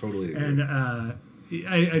purposes. Totally agree. And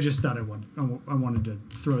I just thought I wanted to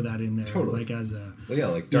throw that in there. Totally. Like as a... Well, yeah,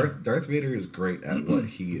 like Darth Vader is great at what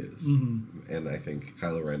he is. Mm-hmm. And I think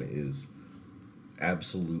Kylo Ren is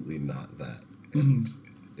absolutely not that. And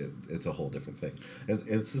it's a whole different thing. And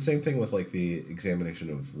it's the same thing with like the examination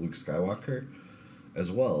of Luke Skywalker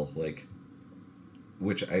as well. Like,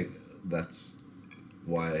 that's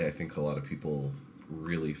why I think a lot of people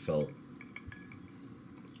really felt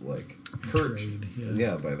like hurt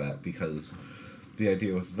Betrayed, by that, because the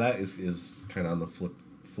idea with that is kind of on the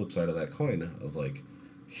flip side of that coin of like,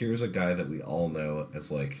 here's a guy that we all know as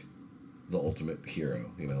like the ultimate hero,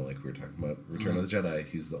 you know, like we were talking about Return of the Jedi.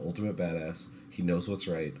 He's the ultimate badass. He knows what's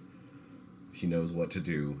right, he knows what to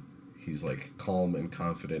do, he's like calm and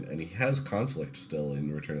confident, and he has conflict still in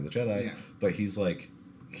Return of the Jedi, but he's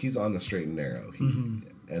on the straight and narrow.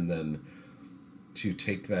 And then to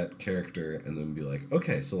take that character and then be like,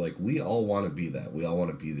 okay, so like we all want to be that. We all want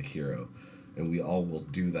to be the hero. And we all will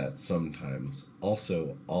do that sometimes.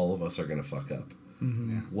 Also, all of us are going to fuck up. Yeah.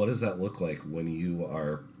 What does that look like when you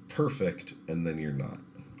are perfect and then you're not?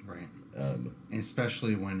 Right. And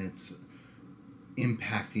especially when it's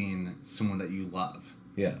impacting someone that you love.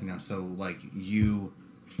 Yeah. You know, so like you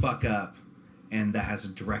fuck up and that has a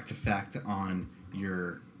direct effect on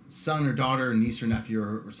your son or daughter, niece or nephew,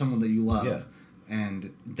 or someone that you love. Yeah.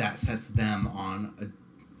 And that sets them on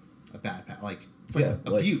a bad path. Like, it's like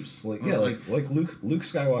abuse. Like Luke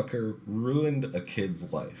Skywalker ruined a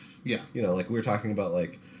kid's life. Yeah. You know, like we were talking about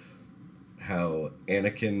like how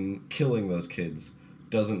Anakin killing those kids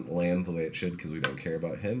doesn't land the way it should because we don't care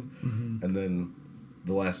about him. And then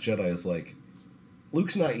The Last Jedi is like,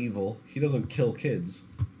 Luke's not evil. He doesn't kill kids,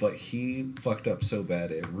 but he fucked up so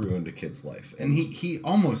bad it ruined a kid's life. And he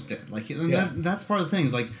almost did. Like, that's part of the thing.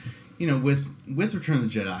 Is like, you know, with Return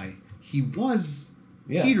of the Jedi, he was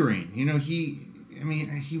teetering. You know, he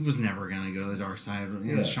was never going to go to the dark side.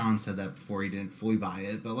 You know, Sean said that before, he didn't fully buy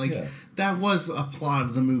it. But, like, that was a plot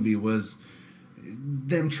of the movie, was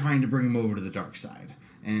them trying to bring him over to the dark side.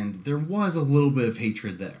 And there was a little bit of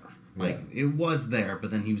hatred there. Like, it was there, but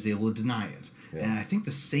then he was able to deny it. Yeah. And I think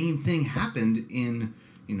the same thing happened in,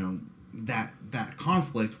 you know, that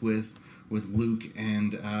conflict with Luke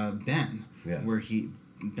and Ben, where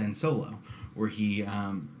Ben Solo, where he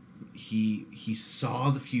saw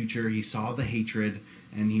the future, he saw the hatred,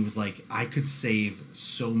 and he was like, I could save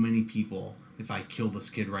so many people if I kill this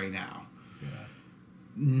kid right now. Yeah.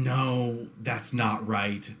 No, that's not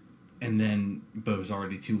right. And then, but it was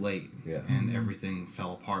already too late. Yeah. And everything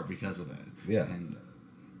fell apart because of it. Yeah.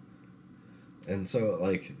 And so,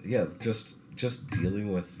 like, just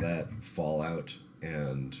dealing with that fallout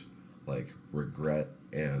and, like, regret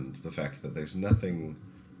and the fact that there's nothing,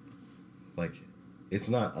 like, it's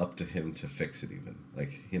not up to him to fix it even.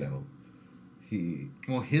 Like, you know,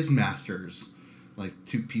 his masters, like,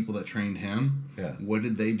 two people that trained him, what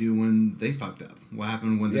did they do when they fucked up? What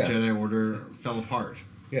happened when the Jedi Order fell apart?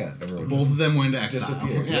 Yeah, everyone both of them went to exile.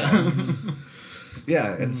 Disappeared.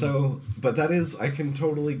 Yeah, and so, but that is, I can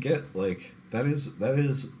totally get, like, it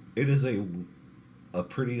is a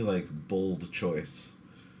pretty, like, bold choice.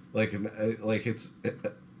 Like it's,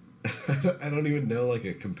 I don't even know, like,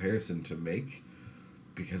 a comparison to make,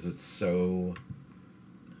 because it's so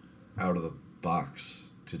out of the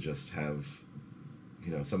box to just have,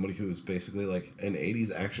 you know, somebody who is basically, like, an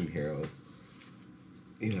 80s action hero.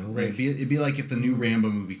 You know, right? It'd be like if the new Rambo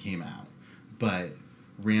movie came out, but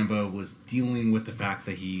Rambo was dealing with the fact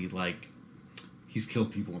that he's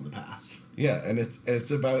killed people in the past. Yeah, and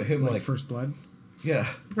it's about him, like First Blood. Yeah,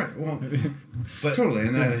 right. Well, but totally,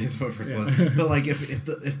 and that is about First Blood. But like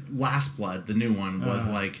if Last Blood, the new one, was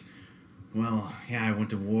like, well, yeah, I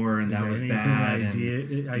went to war and that was bad. I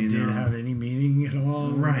did have any meaning at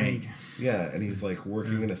all, right? Like, yeah, and he's like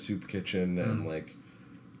working in a soup kitchen and like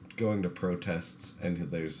going to protests, and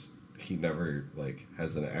he never like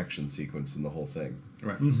has an action sequence in the whole thing.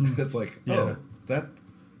 Right. It's like, oh,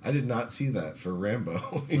 I did not see that for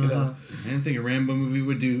Rambo. You know? I didn't think a Rambo movie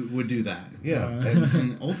would do that. Yeah,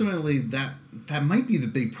 and ultimately that might be the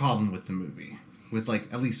big problem with the movie, with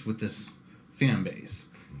like at least with this fan base,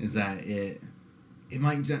 is that it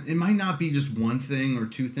might not be just one thing or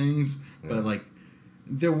two things, but like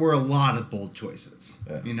there were a lot of bold choices.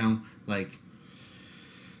 Yeah. You know, like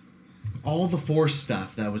all the Force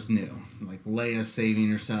stuff that was new, like Leia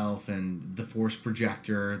saving herself and the Force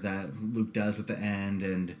projector that Luke does at the end,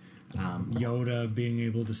 and Yoda being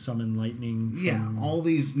able to summon lightning. Yeah, all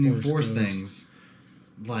these new Force ghosts. things,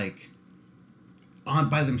 like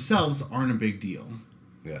by themselves, aren't a big deal.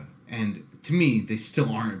 Yeah. And to me, they still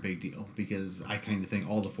aren't a big deal because I kind of think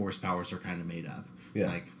all the Force powers are kind of made up. Yeah.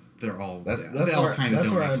 Like they're all That's all where- kind of that's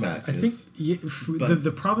don't where make I'm at. sense. I think But-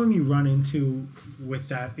 the problem you run into with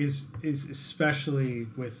that is especially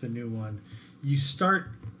with the new one, you start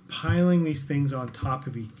piling these things on top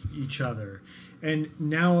of each other, and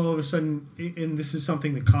now all of a sudden, and this is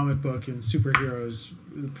something the comic book and superheroes,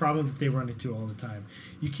 the problem that they run into all the time.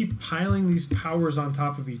 You keep piling these powers on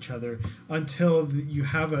top of each other until you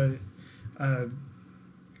have a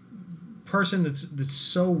person that's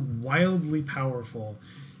so wildly powerful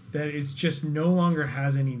that it's just no longer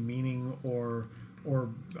has any meaning or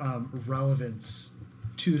relevance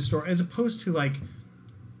to the story, as opposed to like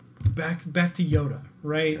back to Yoda,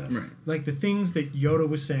 right? Yeah. Right. Like the things that Yoda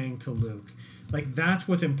was saying to Luke, like that's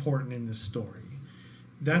what's important in this story.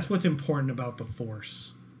 That's what's important about the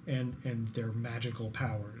Force and their magical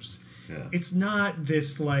powers. Yeah. It's not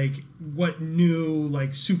this like what new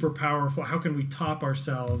like super powerful. How can we top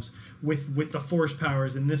ourselves with the Force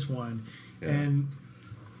powers in this one? Yeah. And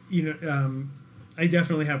you know, I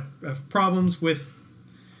definitely have problems with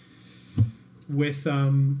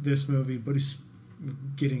this movie, but it's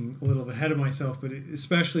getting a little ahead of myself. But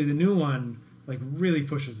especially the new one, like really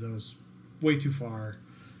pushes those way too far.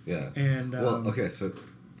 Yeah. And Well, okay, so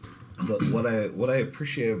but what I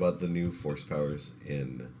appreciate about the new Force powers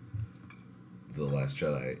in The Last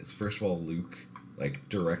Jedi is, first of all, Luke like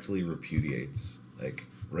directly repudiates, like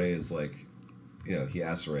Rey is like, you know, he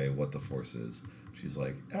asks Rey what the Force is. She's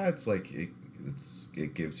like, it's like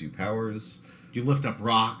it gives you powers. You lift up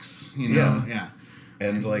rocks, you know. Yeah.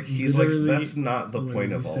 And like he's like, Literally, that's not the what point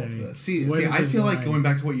does of he all say? of this. See, What is I his feel like line? going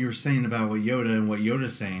back to what you were saying about what Yoda and what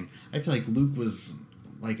Yoda's saying, I feel like Luke was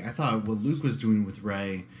like, I thought what Luke was doing with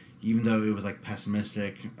Rey, even though it was like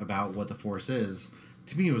pessimistic about what the Force is,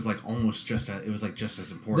 to me it was like almost just just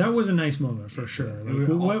as important. that was a nice moment for sure. Like, was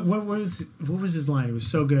all- what was his line? It was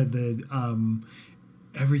so good.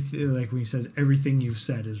 Everything, like when he says everything you've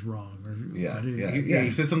said is wrong. Or Yeah, I didn't- yeah.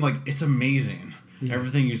 He said something like, "It's amazing. Yeah.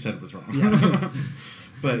 Everything you said was wrong." Yeah.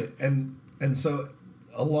 But And so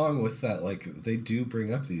along with that, like they do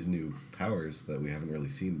bring up these new powers that we haven't really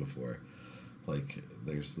seen before. Like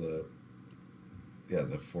there's the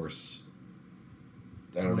Force,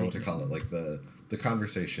 I don't know what to call it, like the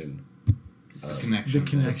conversation, connection. The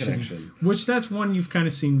connection. Which that's one you've kind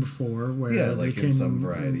of seen before, where Yeah, they like in can some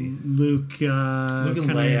variety. Luke and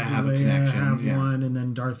kinda Leia have a connection, have yeah. one, and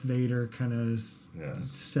then Darth Vader kind of Yeah.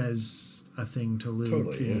 says a thing to Luke.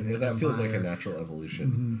 Totally, in that feels like a Empire. natural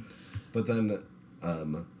evolution. But then,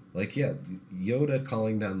 like Yoda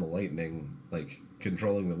calling down the lightning, like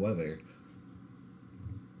controlling the weather.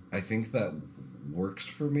 I think that works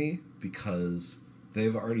for me because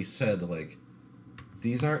they've already said like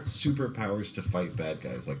these aren't superpowers to fight bad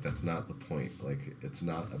guys. Like that's not the point. Like it's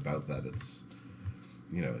not about that. It's,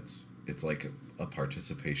 you know, it's like a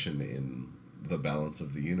participation in the balance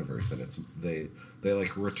of the universe, and it's they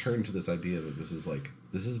like return to this idea that this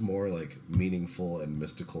is more like meaningful and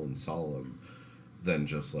mystical and solemn than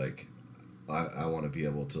just like I want to be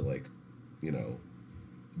able to like, you know,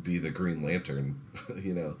 be the Green Lantern,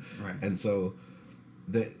 you know. Right. And so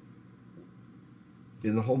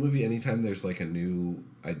in the whole movie, anytime there's like a new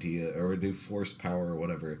idea or a new Force power or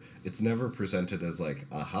whatever, it's never presented as like,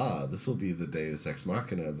 aha, this will be the Deus Ex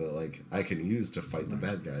Machina that like I can use to fight the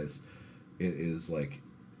bad guys. It is like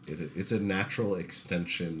it's a natural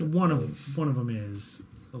extension. One of them is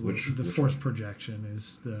Which Force one? projection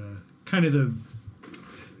is the kind of the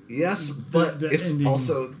Yes, but the it's ending.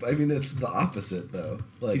 also, I mean, it's the opposite though.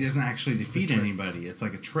 Like He doesn't actually defeat anybody. It's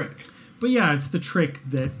like a trick. But yeah, it's the trick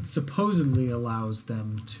that supposedly allows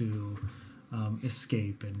them to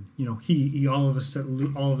escape, and you know, he all of a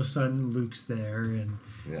sudden Luke's there, and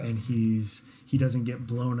Yeah. and he doesn't get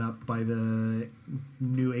blown up by the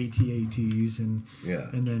new AT-ATs, and Yeah.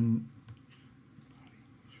 and then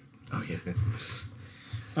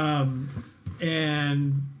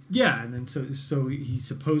and yeah, and then so he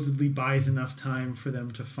supposedly buys enough time for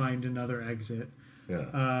them to find another exit.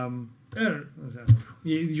 Yeah.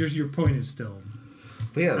 Your point is still.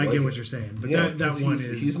 But yeah, I get what you're saying, but that one is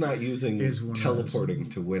he's not using one teleporting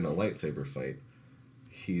to win a lightsaber fight.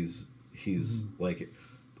 He's like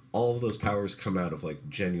all of those powers come out of like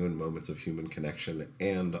genuine moments of human connection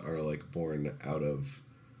and are like born out of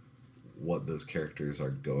what those characters are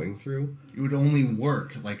going through. It would only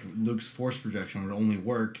work, like Luke's force projection would only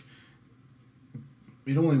work.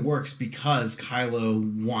 It only works because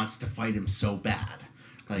Kylo wants to fight him so bad.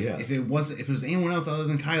 Like if it was anyone else other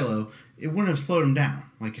than Kylo, it wouldn't have slowed him down.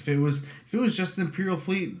 Like if it was just the Imperial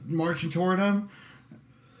fleet marching toward him,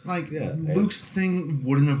 like Luke's thing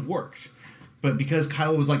wouldn't have worked. But because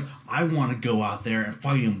Kylo was like, I want to go out there and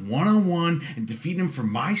fight him one-on-one and defeat him for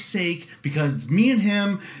my sake because it's me and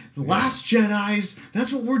him, the last Jedis,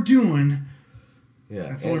 that's what we're doing. Yeah.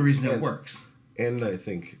 That's the only reason it works. And I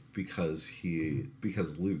think because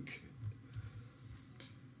Luke,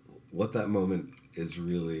 what that moment is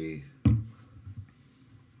really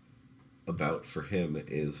about for him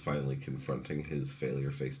is finally confronting his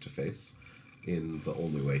failure face to face in the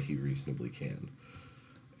only way he reasonably can.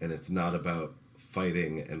 And it's not about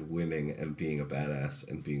fighting and winning and being a badass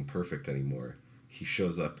and being perfect anymore. He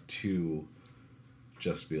shows up to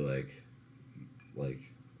just be to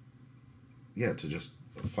just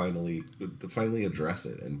finally address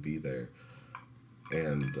it and be there.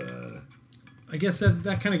 And I guess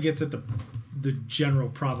that kind of gets at the general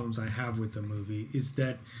problems I have with the movie is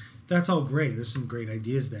that that's all great. There's some great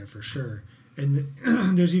ideas there for sure. And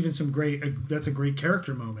there's even some that's a great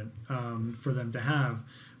character moment for them to have.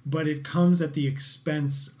 But it comes at the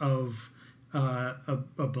expense of a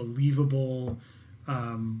believable,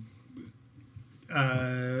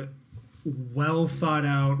 well thought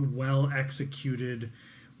out, well executed,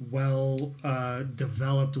 well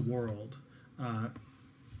developed world,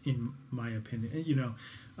 in my opinion. You know,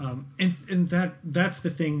 and that's the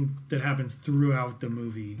thing that happens throughout the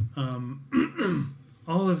movie.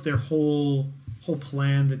 All of their whole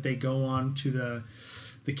plan that they go on to the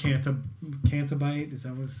Cantabite, is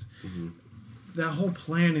that was that whole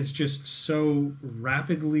plan is just so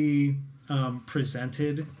rapidly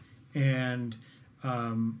presented and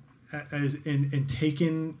and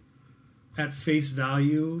taken at face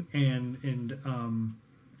value and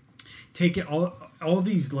take it all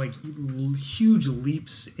these like huge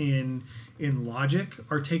leaps in logic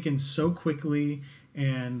are taken so quickly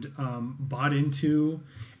and bought into,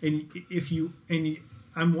 and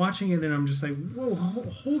I'm watching it and I'm just like, whoa,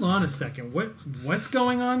 hold on a second. What's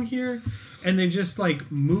going on here? And they just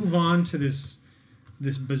like move on to this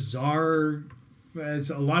bizarre, as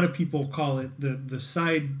a lot of people call it, the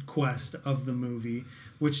side quest of the movie,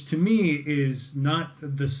 which to me is not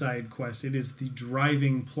the side quest. It is the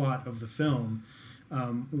driving plot of the film,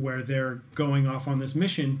 where they're going off on this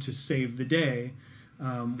mission to save the day,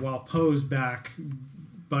 while Poe's back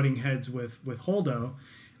butting heads with Holdo.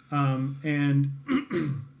 And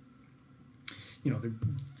you know,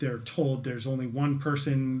 they're told there's only one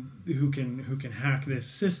person who can hack this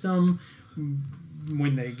system.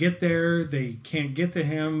 When they get there, they can't get to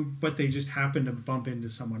him, but they just happen to bump into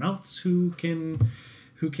someone else who can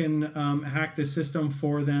hack the system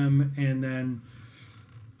for them, and then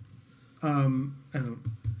and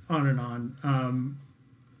on and on.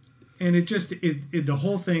 And it just the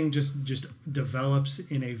whole thing just develops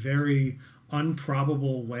in a very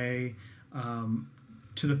improbable way,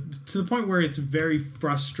 to the point where it's very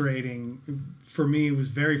frustrating. For me, it was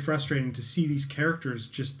very frustrating to see these characters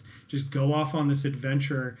just go off on this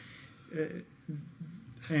adventure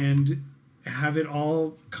and have it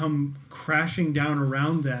all come crashing down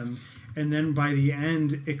around them, and then by the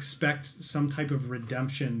end expect some type of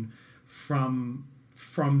redemption from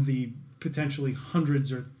the potentially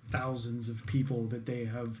hundreds or thousands of people that they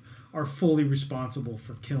are fully responsible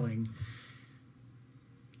for killing.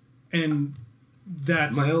 And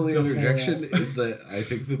that's my only interjection is that I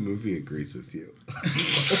think the movie agrees with you.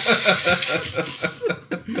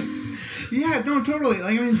 Yeah, no, totally.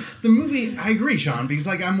 Like, I mean, the movie, I agree, Sean, because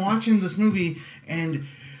like I'm watching this movie and,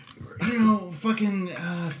 you know, fucking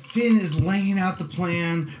Finn is laying out the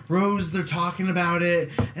plan, Rose, they're talking about it,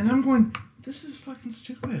 and I'm going, this is fucking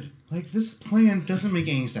stupid. Like, this plan doesn't make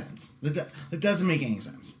any sense. It doesn't make any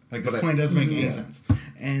sense. Like, this plan doesn't make any sense.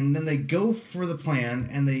 And then they go for the plan,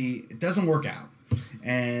 and it doesn't work out.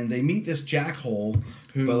 And they meet this jackhole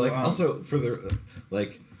who... But, like, also, for the...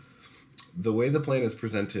 Like, the way the plan is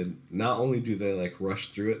presented, not only do they, like, rush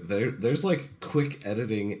through it, there's, like, quick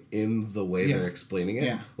editing in the way they're explaining it.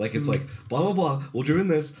 Yeah. Like, it's like, blah, blah, blah, we're doing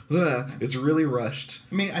this, blah. It's really rushed.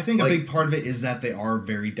 I mean, I think like, a big part of it is that they are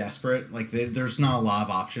very desperate. Like, there's not a lot of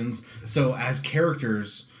options. So, as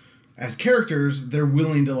characters, as characters, they're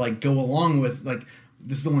willing to like go along with like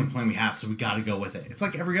this is the only plan we have, so we got to go with it. It's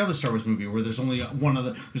like every other Star Wars movie where there's only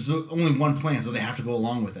one plan, so they have to go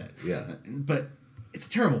along with it. Yeah. But it's a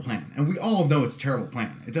terrible plan, and we all know it's a terrible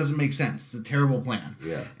plan. It doesn't make sense. It's a terrible plan.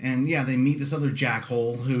 Yeah. And yeah, they meet this other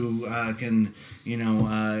jackhole who can,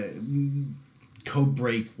 code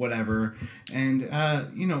break whatever, and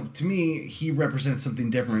to me he represents something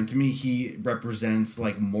different. To me he represents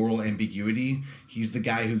like moral ambiguity. He's the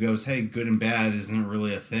guy who goes, hey, good and bad isn't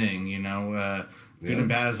really a thing, good and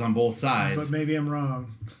bad is on both sides, but maybe I'm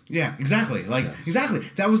wrong. Yeah, exactly. Exactly.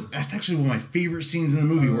 That's actually one of my favorite scenes in the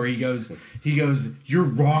movie where he goes you're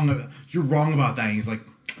wrong about that, and he's like,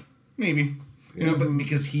 maybe, but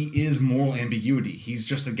because he is moral ambiguity. He's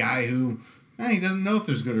just a guy who he doesn't know if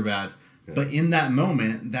there's good or bad. But in that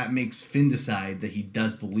moment, that makes Finn decide that he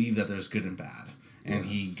does believe that there's good and bad, and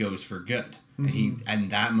he goes for good. And he, in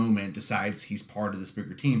that moment, decides he's part of this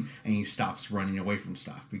bigger team, and he stops running away from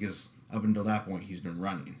stuff, because up until that point, he's been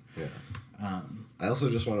running. Yeah. I also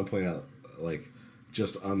just want to point out, like,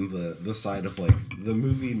 just on the side of, like, the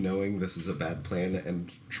movie knowing this is a bad plan and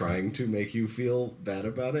trying to make you feel bad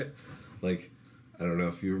about it, like, I don't know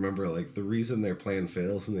if you remember, like, the reason their plan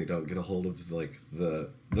fails and they don't get a hold of, like,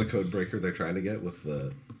 the code breaker they're trying to get with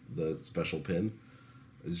the special pin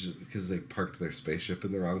is just because they parked their spaceship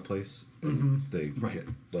in the wrong place. And they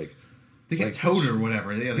get towed or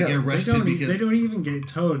whatever. They get arrested they don't even get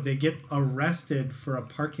towed. They get arrested for a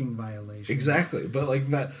parking violation. Exactly. But,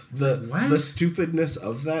 like, that the stupidness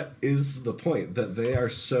of that is the point. That they are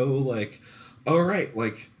so, like, all right,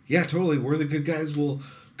 like, yeah, totally, we're the good guys, we'll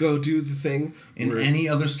go do the thing. In any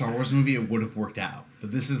other Star Wars movie, it would have worked out.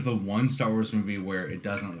 But this is the one Star Wars movie where it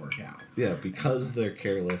doesn't work out. Yeah, because they're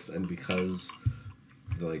careless and because,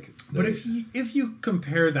 like... But if you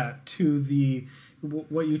compare that to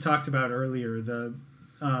what you talked about earlier, the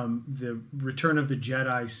Return of the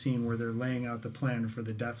Jedi scene where they're laying out the plan for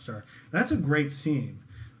the Death Star, that's a great scene.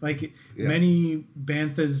 Like, many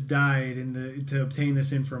Banthas died to obtain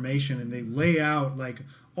this information, and they lay out, like,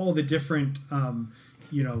 all the different...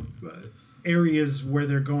 areas where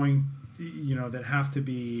they're going, that have to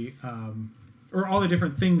be, or all the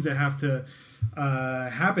different things that have to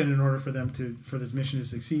happen in order for this mission to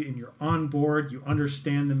succeed. And you're on board, you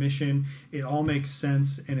understand the mission, it all makes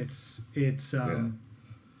sense, and it's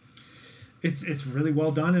really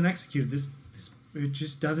well done and executed. This it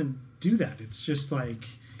just doesn't do that. It's just like,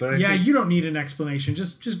 you don't need an explanation.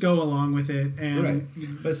 Just go along with it. And right.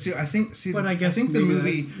 But see, I think the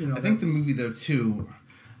movie though too.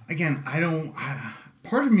 Again,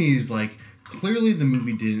 part of me is like, clearly the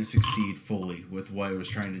movie didn't succeed fully with what it was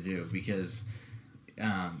trying to do, because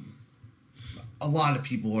a lot of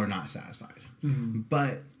people are not satisfied.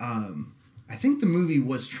 But I think the movie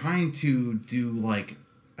was trying to do like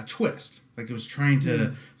a twist. Like, it was trying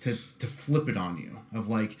to flip it on you, of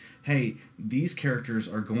like, hey, these characters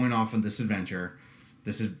are going off on this adventure,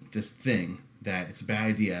 this thing that it's a bad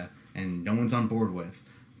idea and no one's on board with,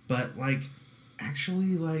 but like,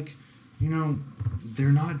 actually, like, they're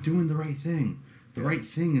not doing the right thing. The right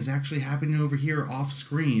thing is actually happening over here off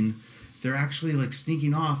screen. They're actually like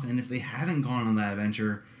sneaking off, and if they hadn't gone on that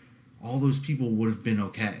adventure, all those people would have been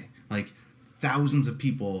okay. Like, thousands of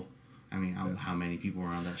people. I mean, I don't know how many people were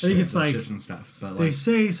on that ship, I think it's like, ships and stuff. But they like,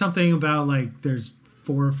 say something about like there's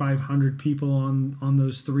 400 or 500 people on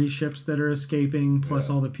those 3 ships that are escaping, plus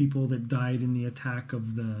all the people that died in the attack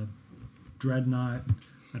of the Dreadnought.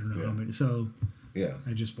 I don't know how many. So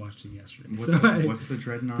I just watched it yesterday. What's the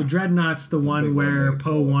Dreadnought? The Dreadnought's the one where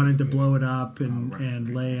Poe wanted to blow it up, and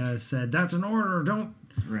Leia said, "That's an order. Don't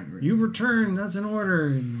you return? That's an order."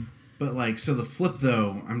 And, but like, so the flip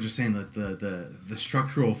though, I'm just saying that the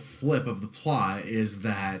structural flip of the plot is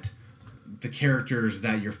that the characters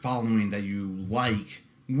that you're following that you like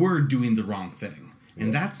were doing the wrong thing,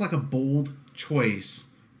 and that's like a bold choice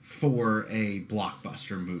for a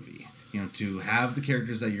blockbuster movie. To have the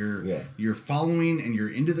characters that you're following and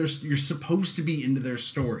you're supposed to be into their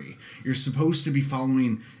story. You're supposed to be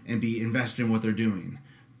following and be invested in what they're doing,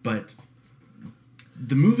 but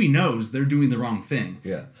the movie knows they're doing the wrong thing.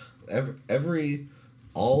 Yeah.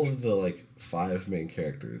 All of the, like, 5 main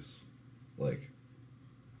characters, like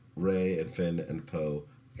Rey and Finn and Poe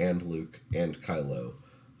and Luke and Kylo,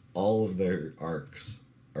 all of their arcs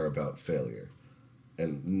are about failure.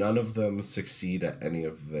 And none of them succeed at any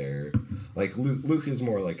of their... Like, Luke is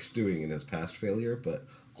more, like, stewing in his past failure, but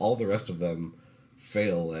all the rest of them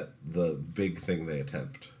fail at the big thing they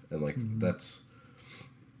attempt. And, like, that's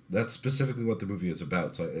specifically what the movie is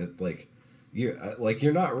about. So,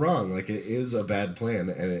 you're not wrong. Like, it is a bad plan,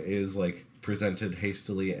 and it is, like, presented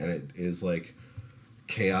hastily, and it is, like,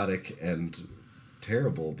 chaotic and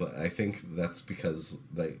terrible, but I think that's because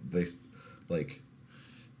they like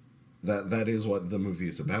that is what the movie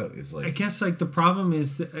is about, is like, I guess like the problem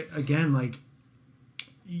is that, again, like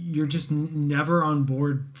you're just never on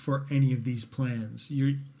board for any of these plans.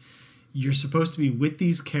 You're supposed to be with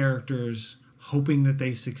these characters hoping that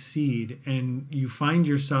they succeed, and you find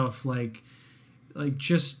yourself like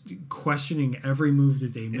just questioning every move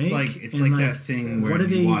that they make. It's like that thing where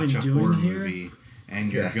you watch a horror movie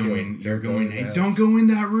and you're going, hey, don't go in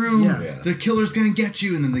that room. Yeah. The killer's gonna get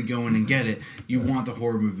you, and then they go in and get it. You want the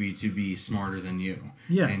horror movie to be smarter than you.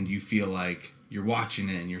 Yeah. And you feel like you're watching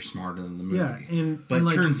it and you're smarter than the movie. Yeah. But and it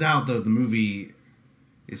like, turns out though the movie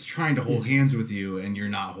is trying to hold hands with you and you're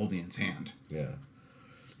not holding its hand. Yeah.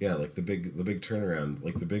 Yeah, like the big turnaround,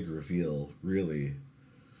 like the big reveal really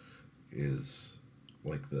is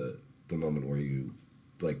like the moment where you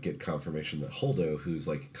like get confirmation that Holdo, who's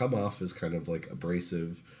like come off as kind of like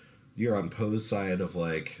abrasive, you're on Poe's side of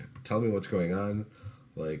like, tell me what's going on,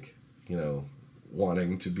 like, you know,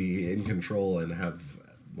 wanting to be in control and have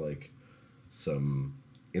like some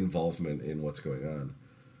involvement in what's going on.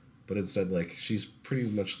 But instead, like, she's pretty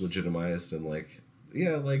much legitimized and like,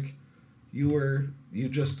 yeah, like, you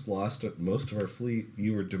just lost most of our fleet.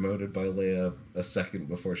 You were demoted by Leia a second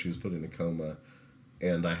before she was put in a coma,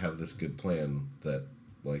 and I have this good plan that,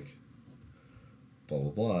 like, blah,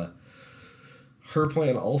 blah, blah. Her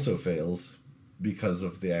plan also fails because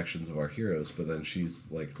of the actions of our heroes, but then she's,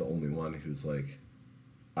 like, the only one who's, like,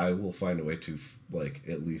 I will find a way to, like,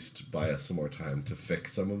 at least buy us some more time to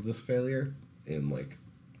fix some of this failure in, like,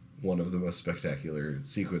 one of the most spectacular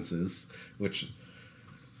sequences, which...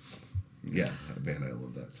 Yeah, man, I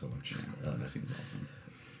love that so much. That seems awesome.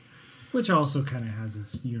 Which also kind of has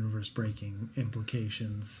its universe-breaking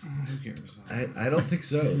implications. Who cares? I don't think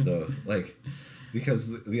so, though. Like,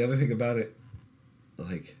 because the other thing about it,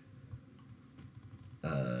 like,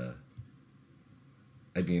 I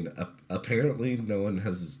mean, apparently no one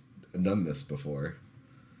has done this before.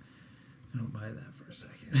 I don't buy that for a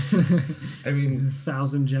second. I mean...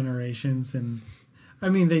 1,000 generations and... I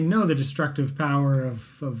mean, they know the destructive power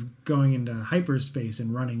of going into hyperspace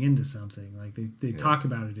and running into something. Like they talk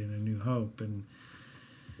about it in A New Hope, and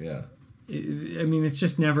yeah, I mean, it's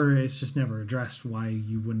just never addressed why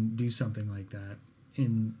you wouldn't do something like that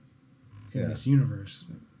in this universe.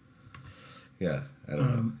 Yeah, I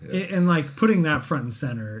don't know. Yeah. And like putting that front and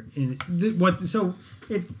center in so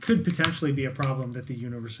it could potentially be a problem that the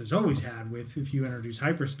universe has always had with, if you introduce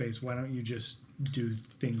hyperspace, why don't you just do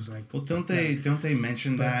things like, well, don't they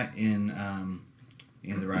mention that in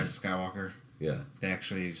The Rise of Skywalker? Yeah, they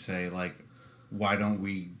actually say, like, why don't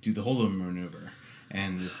we do the Holdo maneuver?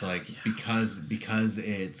 And it's like, because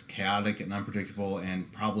it's chaotic and unpredictable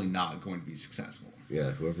and probably not going to be successful.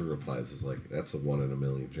 Yeah, whoever replies is like, that's a 1 in a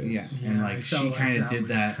million chance. Yeah, and like she kind of did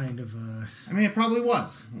that. Kind of. I mean, it probably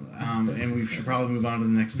was, and we should probably move on to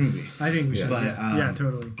the next movie. I think we should. But, yeah,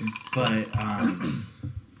 totally.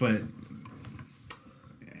 But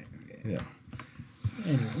yeah.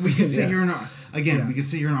 Anyway, we could sit here and we could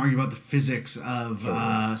sit here and argue about the physics of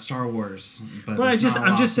Star Wars. But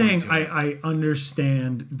I'm just saying, I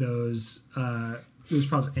understand those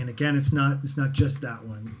problems, and again, it's not just that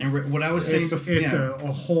one. And what I was saying before, it's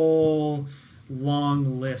a whole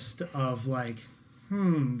long list of like,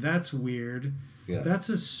 that's weird. Yeah. That's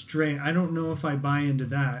a strange. I don't know if I buy into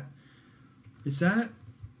that. Is that?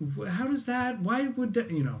 How does that? Why would that?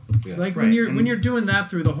 You know, like when you're doing that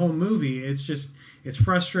through the whole movie, it's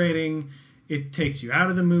frustrating. It takes you out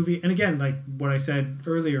of the movie. And again, like what I said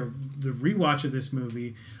earlier, the rewatch of this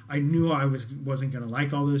movie, I knew I wasn't going to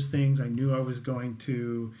like all those things. I knew I was going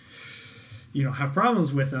to, have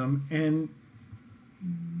problems with them. And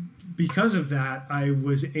because of that, I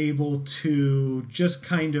was able to just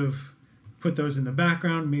kind of put those in the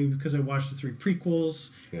background, maybe because I watched the 3 prequels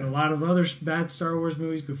and a lot of other bad Star Wars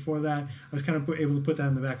movies before that. I was kind of able to put that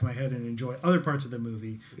in the back of my head and enjoy other parts of the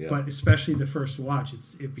movie. Yeah. But especially the first watch,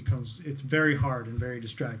 it's very hard and very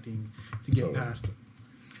distracting to get past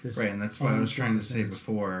this. Right, and that's what I was trying to say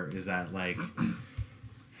before, is that, like,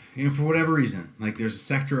 for whatever reason, like, there's a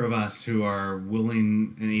sector of us who are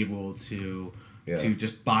willing and able to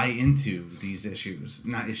just buy into these issues.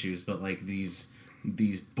 Not issues, but like these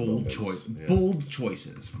bold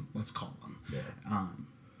choices, let's call them. Yeah.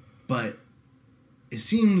 But it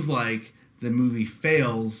seems like the movie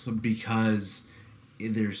fails because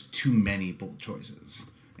there's too many bold choices.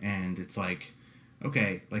 And it's like,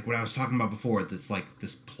 okay, like what I was talking about before, that's like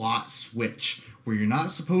this plot switch where you're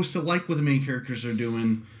not supposed to like what the main characters are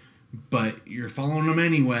doing, but you're following them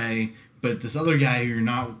anyway. But this other guy who you're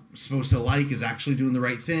not supposed to like is actually doing the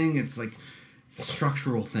right thing. It's like,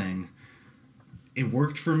 structural thing. It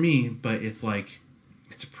worked for me, but it's like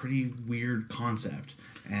it's a pretty weird concept,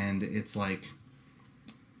 and it's like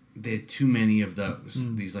they had too many of those.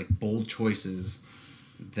 These like bold choices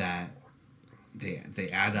that they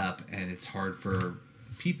add up, and it's hard for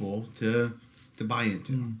people to buy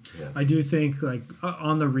into. Yeah. I do think like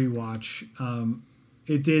on the rewatch,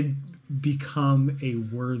 it did become a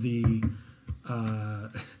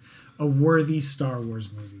worthy Star Wars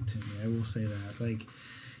movie to me. I will say that. Like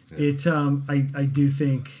it I do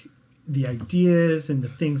think the ideas and the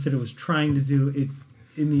things that it was trying to do, it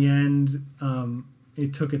in the end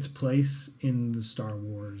it took its place in the Star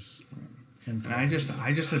Wars. And I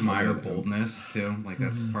just admire boldness too. Like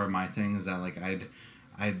that's part of my thing is that like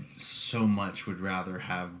I'd so much would rather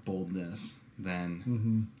have boldness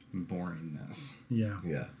than boringness. Yeah.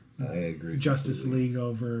 Yeah. I agree. Justice completely. League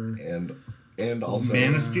over and also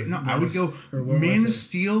Man of Steel. No, I would go Man of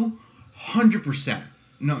Steel, 100%.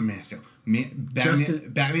 No, Man of Steel.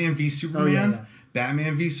 Batman v Superman. Oh, yeah.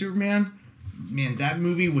 Batman v Superman. Man, that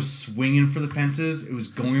movie was swinging for the fences. It was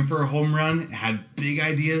going for a home run. It had big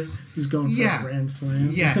ideas. He was going for a grand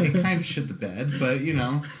slam. Yeah, it kind of shit the bed, but you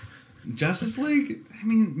know, Justice League. I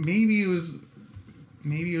mean, maybe it was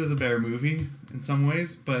a better movie in some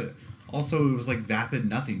ways, but also it was like vapid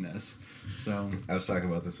nothingness. So I was talking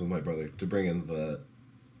about this with my brother to bring in the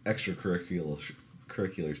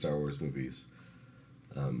extracurricular Star Wars movies.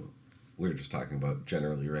 We were just talking about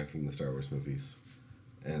generally ranking the Star Wars movies,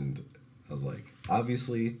 and I was like,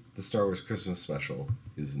 obviously, the Star Wars Christmas special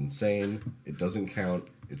is insane. It doesn't count.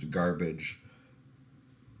 It's garbage.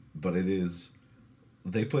 But it is...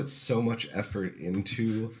 They put so much effort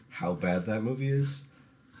into how bad that movie is.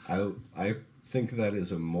 I think that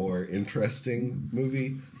is a more interesting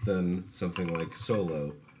movie than something like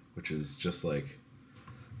Solo, which is just like,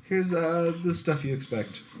 here's the stuff you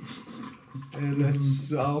expect. And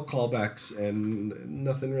it's all callbacks and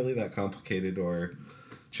nothing really that complicated or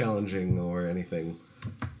challenging or anything.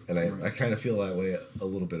 And I kind of feel that way a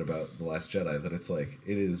little bit about The Last Jedi, that it's like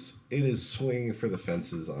it is swinging for the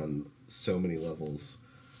fences on so many levels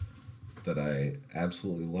that I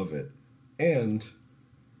absolutely love it. And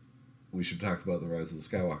we should talk about The Rise of the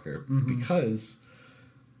Skywalker, because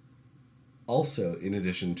also, in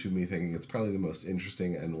addition to me thinking it's probably the most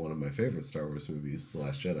interesting and one of my favorite Star Wars movies, The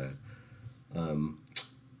Last Jedi,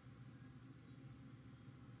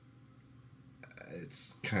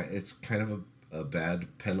 it's kind of a bad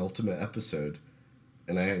penultimate episode,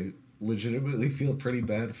 and I legitimately feel pretty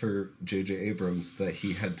bad for J.J. Abrams that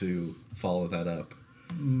he had to follow that up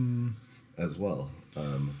as well,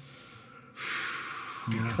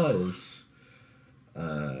 because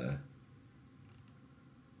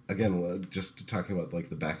again, just talking about like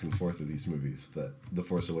the back and forth of these movies, that The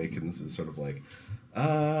Force Awakens is sort of like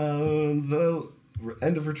the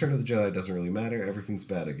end of Return of the Jedi doesn't really matter, everything's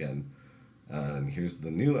bad again. And here's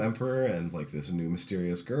the new emperor and like this new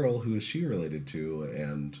mysterious girl, who is she related to,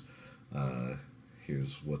 and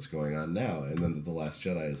here's what's going on now. And then The Last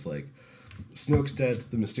Jedi is like, Snoke's dead,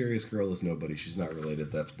 the mysterious girl is nobody, she's not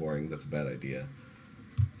related, that's boring, that's a bad idea.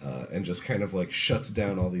 And just kind of like shuts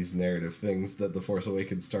down all these narrative things that The Force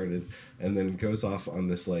Awakens started, and then goes off on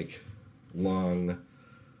this like long,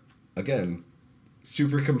 again,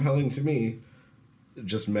 super compelling to me,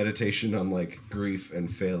 just meditation on like grief and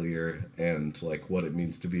failure and like what it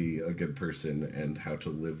means to be a good person and how to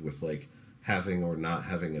live with like having or not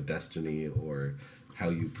having a destiny or how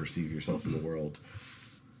you perceive yourself in the world.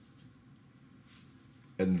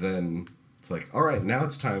 And then it's like, all right, now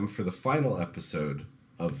it's time for the final episode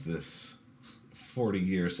of this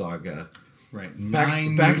 40-year saga. Right.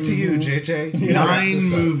 Back to you, JJ. 9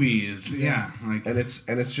 movies. Yeah. Like, and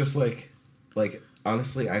it's just like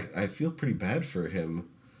honestly, I feel pretty bad for him,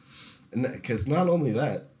 and because not only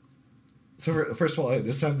that. So first of all, I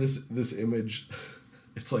just have this image.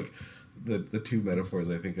 It's like the two metaphors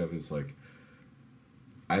I think of is like,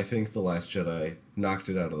 I think The Last Jedi knocked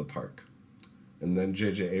it out of the park, and then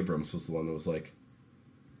J.J. Abrams was the one that was like,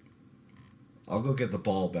 I'll go get the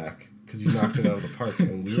ball back because you knocked it out of the park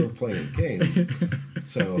and we were playing a game.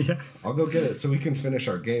 So I'll go get it so we can finish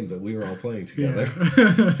our game that we were all playing together.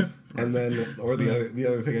 Yeah. And then, or the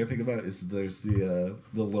other thing I think about is there's the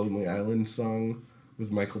Lonely Island song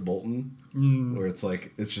with Michael Bolton, where it's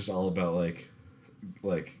like it's just all about like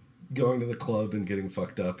going to the club and getting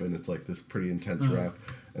fucked up, and it's like this pretty intense rap,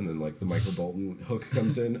 and then like the Michael Bolton hook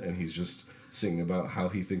comes in, and he's just singing about how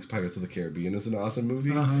he thinks Pirates of the Caribbean is an awesome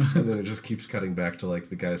movie, and then it just keeps cutting back to like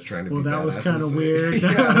the guys trying to be badasses. Well, that was kind of weird.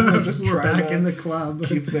 Yeah, just we're back in the club.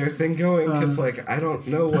 Keep their thing going, because like I don't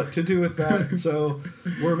know what to do with that, so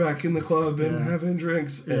we're back in the club and having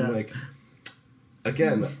drinks, and like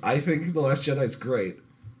again, I think The Last Jedi's great,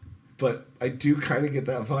 but I do kind of get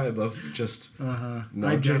that vibe of just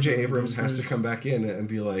now J.J. Abrams has to come back in and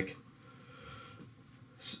be like,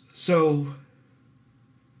 so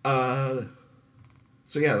yeah,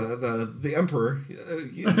 the Emperor,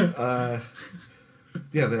 yeah,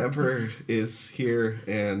 the Emperor is here,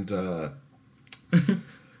 and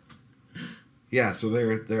yeah, so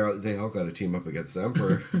they all got to team up against the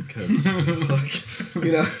Emperor because, like,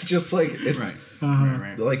 you know, just like it's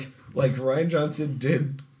Right. like Rian Johnson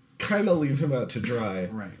did kind of leave him out to dry.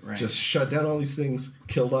 Right. Just shut down all these things,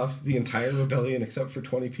 killed off the entire rebellion except for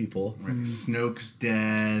 20 people. Right. Snoke's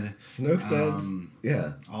dead. Snoke's dead.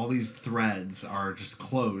 Yeah. All these threads are just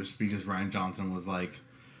closed because Rian Johnson was like,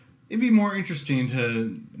 it'd be more interesting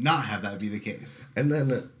to not have that be the case. And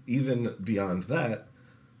then even beyond that,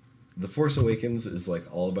 The Force Awakens is like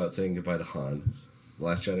all about saying goodbye to Han. The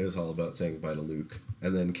Last Jedi is all about saying goodbye to Luke.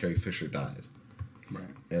 And then Carrie Fisher died. Right.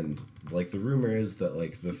 And like the rumor is that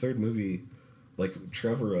like the third movie, like Colin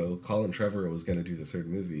Trevorrow was going to do the third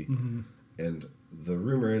movie. And the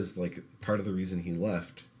rumor is like part of the reason he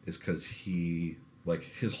left is because he, like,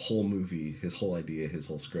 his whole movie, his whole idea, his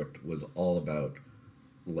whole script was all about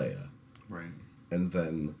Leia. Right. And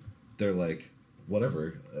then they're like,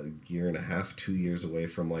 whatever, a year and a half, 2 years away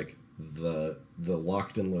from like the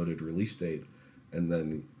locked and loaded release date, and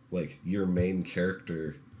then like your main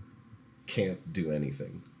character can't do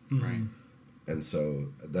anything. Right. And so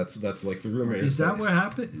that's like the rumor. Is that what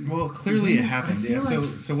happened? Well, clearly it happened. Yeah.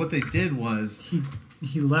 Like So what they did was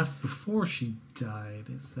he left before she died.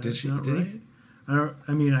 Is that Did she- not did he? right? I don't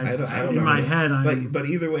know. in my head, but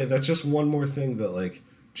either way, that's just one more thing that like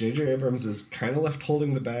J.J. Abrams is kind of left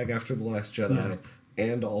holding the bag after The Last Jedi,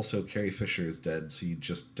 and also Carrie Fisher is dead, so you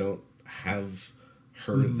just don't have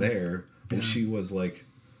her there, and she was like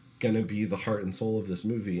gonna be the heart and soul of this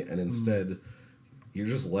movie, and instead you're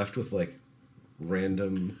just left with like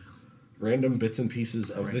random bits and pieces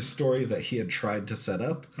of this story that he had tried to set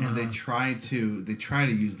up, and they try to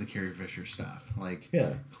use the Carrie Fisher stuff. Like,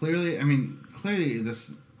 yeah, clearly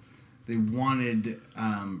this, they wanted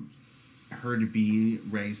her to be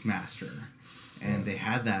Rey's master, and they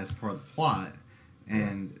had that as part of the plot,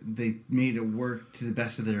 and they made it work to the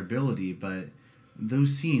best of their ability. But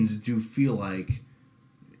those scenes do feel like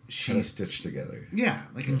kind of she's stitched together. Yeah,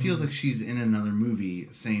 like it feels like she's in another movie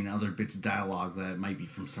saying other bits of dialogue that might be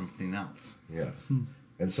from something else. Yeah.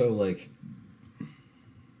 And so like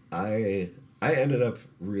I ended up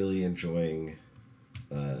really enjoying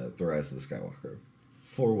The Rise of the Skywalker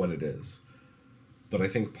for what it is. But I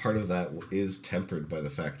think part of that is tempered by the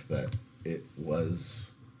fact that it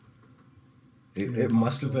must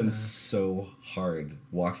have been so hard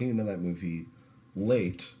walking into that movie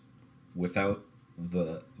late without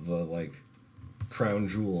the like crown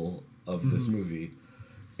jewel of this movie,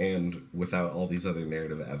 and without all these other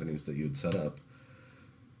narrative avenues that you had set up.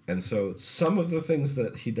 And so some of the things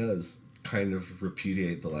that he does kind of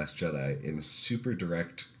repudiate The Last Jedi in super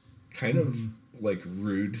direct, kind of like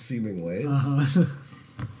rude seeming ways.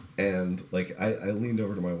 And like I leaned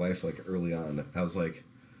over to my wife like early on. I was like,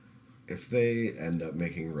 if they end up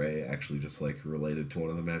making Rey actually just like related to one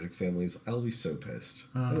of the Magic families, I'll be so pissed.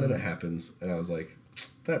 And then it happens, and I was like,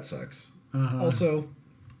 that sucks. Also,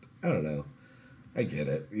 I don't know. I get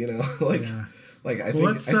it, you know. Like I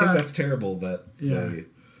think that's terrible that they.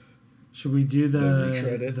 Should we do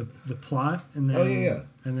retread it? the plot and then? Oh yeah.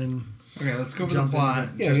 And then. Okay, let's go over the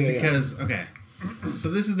plot because. Okay,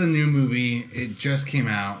 so this is the new movie. It just came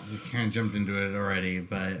out. We kind of jumped into it already,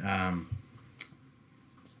 but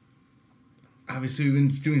obviously we've been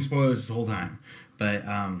doing spoilers the whole time. But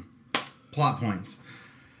plot points.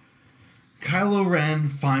 Kylo Ren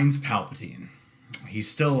finds Palpatine. He's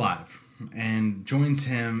still alive and joins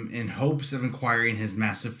him in hopes of acquiring his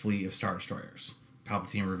massive fleet of Star Destroyers.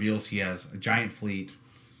 Palpatine reveals he has a giant fleet.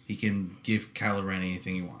 He can give Kylo Ren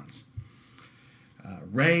anything he wants.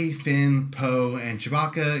 Rey, Finn, Poe, and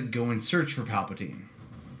Chewbacca go in search for Palpatine.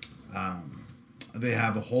 They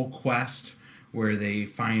have a whole quest where they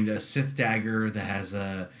find a Sith dagger that has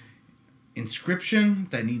a inscription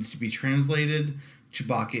that needs to be translated.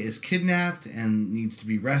 Chewbacca is kidnapped and needs to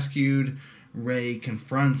be rescued. Rey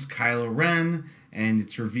confronts Kylo Ren, and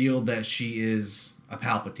it's revealed that she is a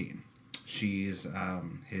Palpatine. She's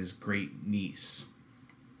his great niece.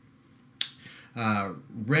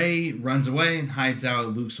 Rey runs away and hides out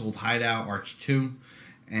at Luke's old hideout, Arch 2,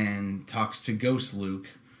 and talks to Ghost Luke,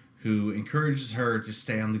 who encourages her to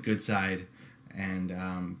stay on the good side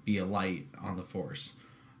and be a light on the Force.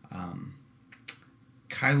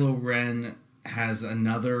 Kylo Ren has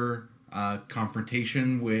another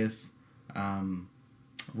confrontation with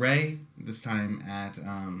Rey, this time at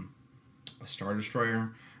a Star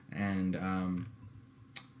Destroyer, and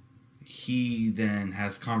he then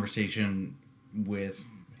has conversation with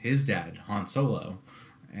his dad, Han Solo,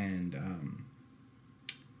 and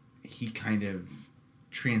he kind of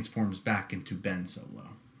transforms back into Ben Solo.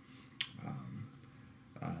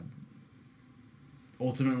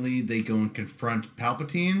 Ultimately, they go and confront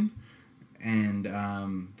Palpatine, and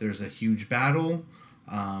there's a huge battle.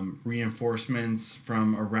 Reinforcements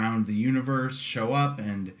from around the universe show up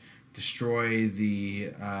and destroy the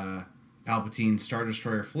Palpatine Star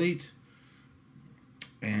Destroyer fleet.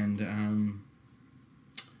 And,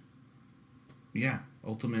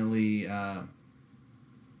 ultimately,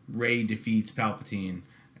 Rey defeats Palpatine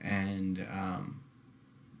and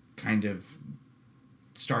kind of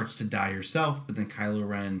starts to die herself, but then Kylo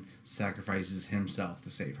Ren sacrifices himself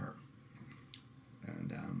to save her.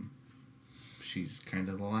 And she's kind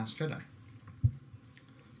of the last Jedi.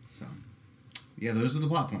 So, yeah, those are the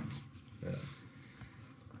plot points. Yeah.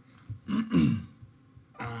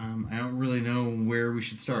 I don't really know where we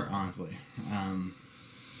should start, honestly.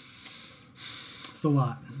 It's a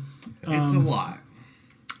lot. It's a lot.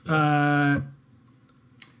 I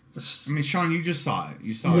mean, Sean, you just saw it.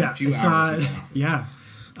 You saw it a few hours ago. Yeah.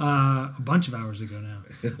 A bunch of hours ago now.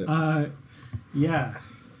 Yeah.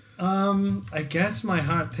 I guess my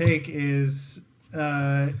hot take is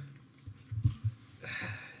there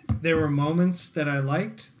were moments that I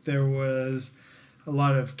liked. There was a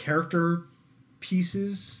lot of character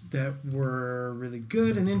pieces that were really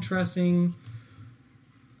good and interesting.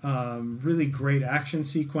 Really great action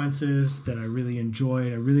sequences that I really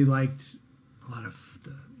enjoyed. I really liked a lot of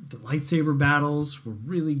the lightsaber battles were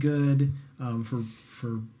really good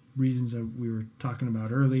for reasons that we were talking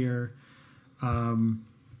about earlier.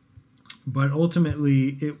 But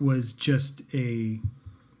ultimately, it was just a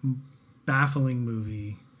baffling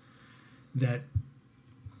movie that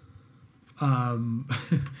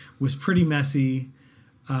was pretty messy,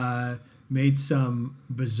 made some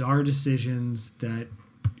bizarre decisions that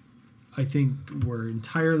I think were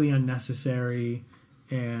entirely unnecessary,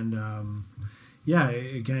 and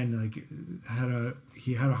again, like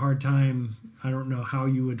he had a hard time. I don't know how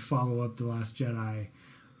you would follow up The Last Jedi,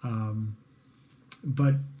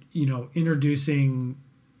 but introducing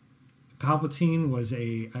Palpatine was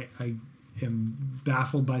I am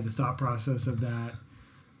baffled by the thought process of that.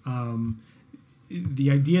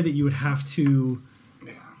 The idea that you would have to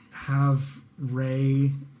have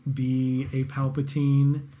Rey be a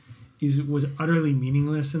Palpatine was utterly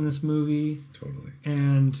meaningless in this movie. Totally.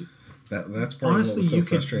 And that's part honestly, of what was so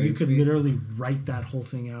frustrating. You could literally write that whole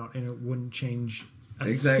thing out and it wouldn't change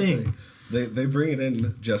a thing. They bring it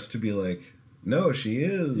in just to be like, no, she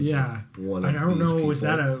is. Yeah. One of I don't these know. people. Was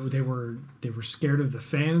that they were scared of the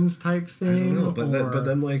fans type thing? I don't know, but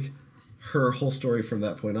then like her whole story from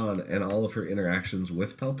that point on and all of her interactions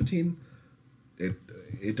with Palpatine,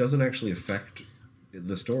 it doesn't actually affect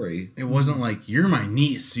the story. It wasn't like, you're my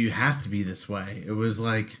niece, so you have to be this way. It was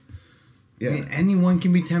like, yeah, I mean, anyone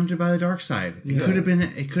can be tempted by the dark side. It could have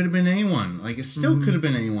been anyone. Like, it still could have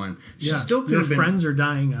been anyone. She still could have been. Your friends are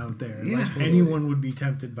dying out there. Yeah, like, totally. anyone would be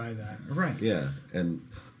tempted by that. Right. Yeah, and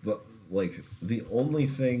the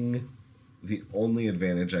only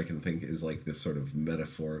advantage I can think is like this sort of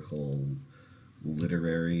metaphorical,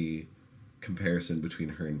 literary comparison between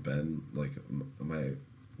her and Ben. Like my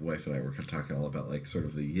wife and I were talking all about like sort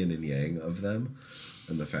of the yin and yang of them,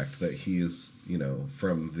 and the fact that he's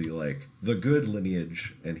from the good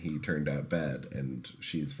lineage and he turned out bad, and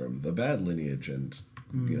she's from the bad lineage and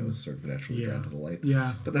sort of naturally down to the light.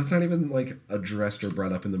 Yeah, but that's not even like addressed or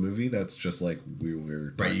brought up in the movie. That's just like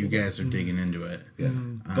we're right. You guys are digging into it. Yeah,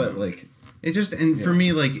 but like it just for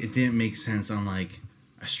me, like, it didn't make sense on like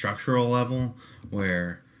a structural level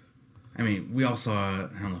where. I mean, we all saw,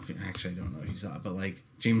 I don't know if I don't know if you saw it, but like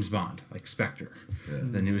James Bond, like Spectre,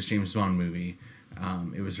 the newest James Bond movie.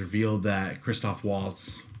 It was revealed that Christoph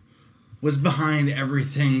Waltz was behind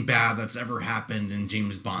everything bad that's ever happened in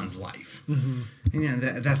James Bond's life. Mm-hmm. And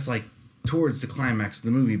that's like towards the climax of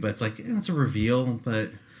the movie, but it's like, it's a reveal, but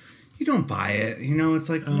you don't buy it. It's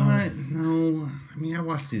like, what? No. I mean, I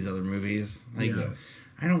watched these other movies. Like,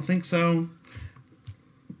 I don't think so.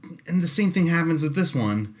 And the same thing happens with this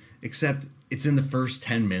one. Except it's in the first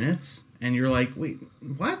 10 minutes, and you're like, wait,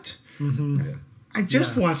 what? Mm-hmm. Yeah. I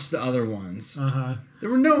just watched the other ones. Uh-huh.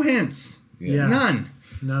 There were no hints. Yeah. None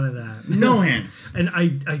of that. No hints. And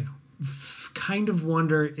I kind of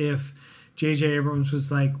wonder if J.J. Abrams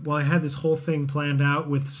was like, well, I had this whole thing planned out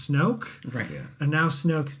with Snoke. Right. Yeah. And now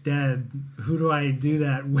Snoke's dead. Who do I do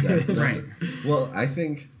that with? Right. Well, I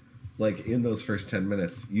think, like in those first 10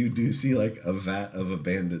 minutes, you do see like a vat of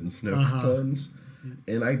abandoned Snoke clones,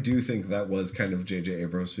 and I do think that was kind of J.J.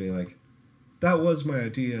 Abrams being like, that was my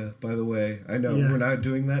idea, by the way. I know we're not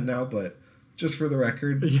doing that now, but just for the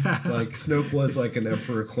record, like Snoke was like an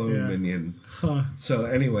Emperor clone minion. So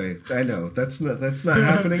anyway, I know that's not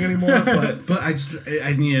happening anymore, but I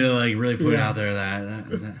needed to like really put it out there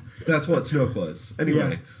that that's what Snoke was.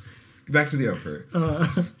 Anyway, back to the Emperor.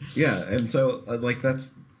 And so like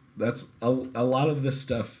that's a lot of this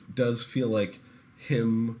stuff does feel like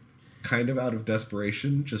him kind of out of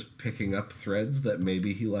desperation, just picking up threads that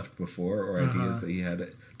maybe he left before or ideas that he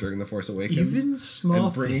had during The Force Awakens, even small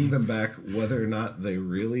and bringing things. them back, whether or not they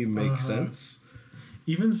really make sense.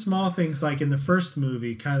 Even small things like in the first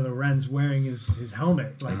movie, Kylo Ren's wearing his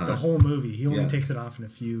helmet like the whole movie. He only takes it off in a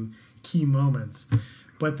few key moments,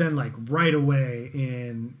 but then like right away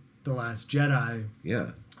in The Last Jedi,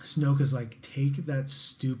 Snoke is like, take that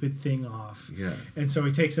stupid thing off. Yeah. And so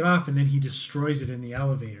he takes it off and then he destroys it in the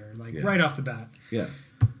elevator, like right off the bat. Yeah.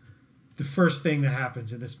 The first thing that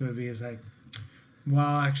happens in this movie is like,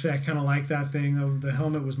 well, actually, I kind of like that thing. The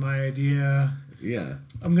helmet was my idea. Yeah.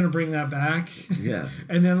 I'm going to bring that back. Yeah.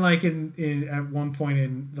 And then like in at one point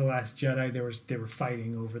in The Last Jedi, they were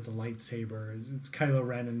fighting over the lightsaber. It's Kylo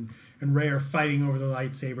Ren and Rey are fighting over the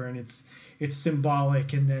lightsaber, and it's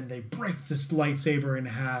symbolic, and then they break this lightsaber in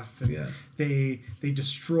half, and they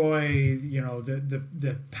destroy, you know,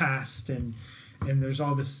 the past, and there's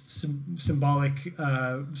all this symbolic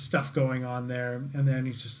stuff going on there, and then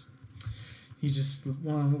he just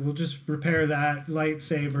well, we'll just repair that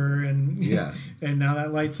lightsaber, and and now that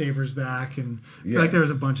lightsaber's back, and I feel like there was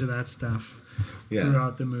a bunch of that stuff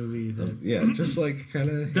throughout the movie that just like kind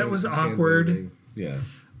of that was awkward. Yeah.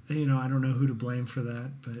 You know, I don't know who to blame for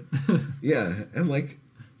that, but and like,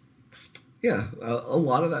 a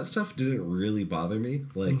lot of that stuff didn't really bother me.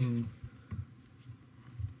 Like,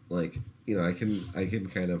 like, you know, I can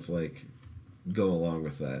kind of like go along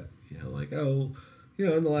with that. You know, like, oh, you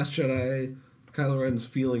know, in The Last Jedi, Kylo Ren's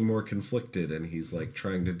feeling more conflicted, and he's like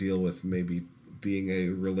trying to deal with maybe being a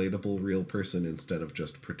relatable, real person instead of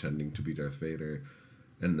just pretending to be Darth Vader.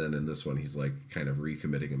 And then in this one, he's like kind of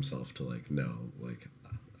recommitting himself to like, no, like,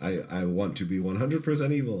 I want to be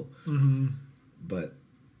 100% evil. But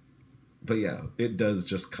yeah, it does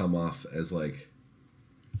just come off as like,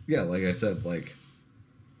 like I said, like,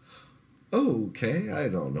 okay, I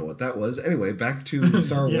don't know what that was. Anyway, back to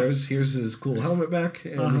Star Wars. Here's his cool helmet back,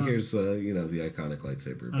 and here's you know, the iconic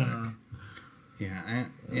lightsaber back. I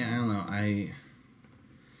don't know.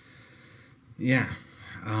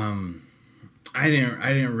 I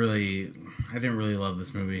didn't really love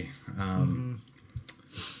this movie.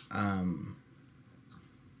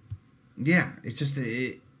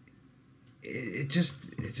 It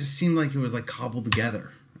just seemed like it was like cobbled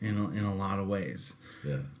together in a lot of ways.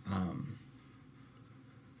 Yeah.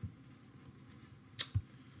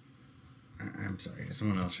 I'm sorry.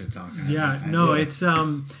 Someone else should talk.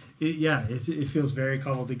 It feels very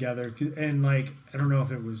cobbled together, and like I don't know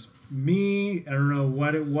if it was me, I don't know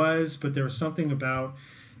what it was, but there was something about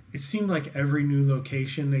it. Seemed like every new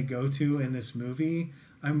location they go to in this movie,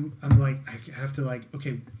 I'm like, I have to like,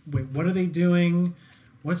 okay, wait, what are they doing?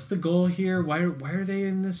 What's the goal here? Why are they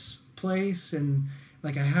in this place? And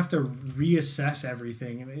like I have to reassess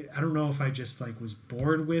everything, and I don't know if I just like was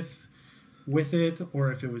bored with it,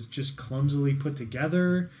 or if it was just clumsily put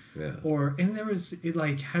together, and it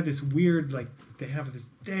like had this weird, like they have this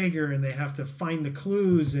dagger and they have to find the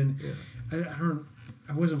clues, and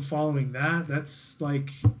I wasn't following that. That's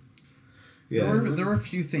like there were a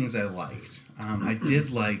few things I liked. I did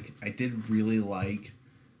really like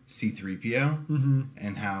C-3PO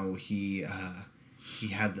and how he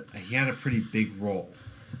had a pretty big role,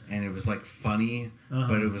 and it was like funny,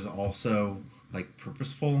 but it was also like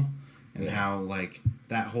purposeful. And how, like,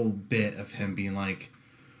 that whole bit of him being like,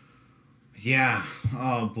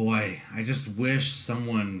 oh boy, I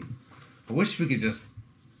wish we could just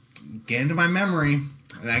get into my memory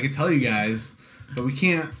and I could tell you guys, but we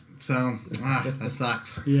can't, so, that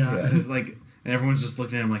sucks. Yeah. And it's like, and everyone's just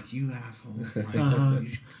looking at him like, you asshole. Like,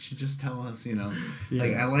 you should just tell us, you know. Yeah.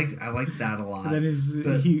 Like, I like that a lot. That is,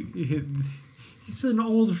 he's an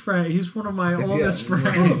old friend. He's one of my oldest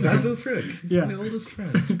friends. Babu Frick. He's my oldest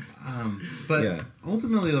friend. But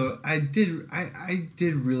ultimately, though, I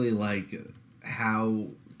did really like how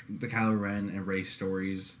the Kylo Ren and Rey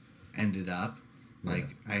stories ended up.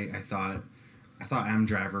 Like I thought Adam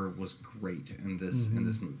Driver was great in this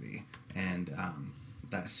movie, and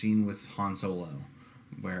that scene with Han Solo,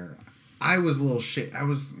 where I was a little I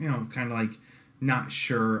was, you know, kind of like not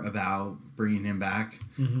sure about bringing him back.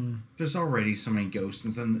 Mm-hmm. There's already so many ghosts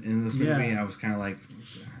in this movie. I was kind of like,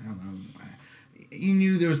 I don't know. You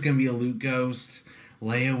knew there was going to be a Luke ghost.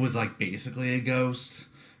 Leia was like basically a ghost.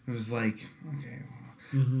 It was like, okay.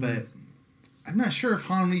 But I'm not sure if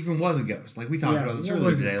Han even was a ghost. Like we talked about this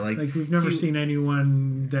earlier today. Like we've never seen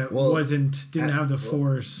anyone that didn't have the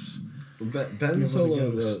Force. Ben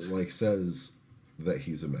Solo says that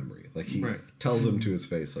he's a memory. Like he tells him to his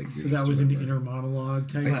face, like so that was an inner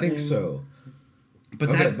monologue type. I think so. But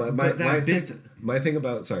my thing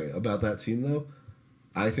about that scene though,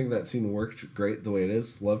 I think that scene worked great the way it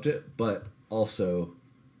is. Loved it, but also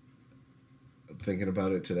thinking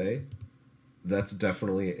about it today, that's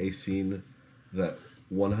definitely a scene that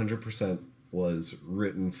 100% was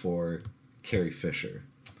written for Carrie Fisher.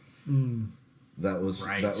 That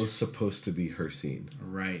was supposed to be her scene.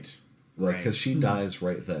 Right. Like, because she dies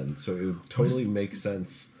right then, so it would totally make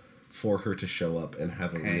sense for her to show up and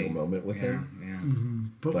have a real moment with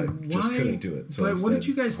him. Yeah. But just couldn't do it. So but what did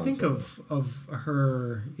you guys think of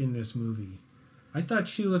her in this movie? I thought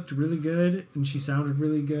she looked really good and she sounded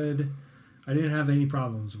really good. I didn't have any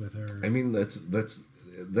problems with her. I mean,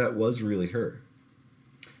 that was really her.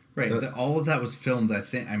 Right, all of that was filmed.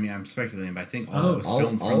 I'm speculating, but I think all that was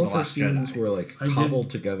filmed from The Last Jedi. All of her scenes were like cobbled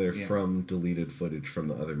together from deleted footage from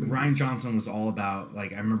the other movies. Rian Johnson was all about,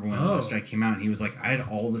 like, I remember when The Last Jedi came out, and he was like, I had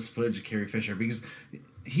all this footage of Carrie Fisher because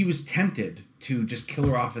he was tempted to just kill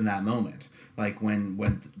her off in that moment, like when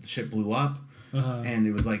the ship blew up, and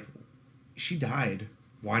it was like, she died.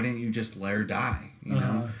 Why didn't you just let her die? You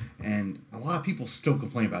know, and a lot of people still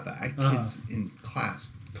complain about that. I had kids in class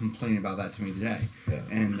complaining about that to me today.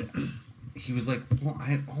 And he was like, well, I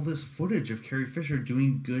had all this footage of Carrie Fisher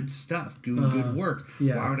doing good stuff, doing good work.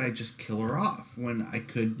 Why would I just kill her off when I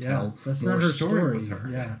could tell more story with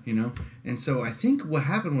her? You know? And so I think what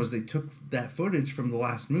happened was they took that footage from the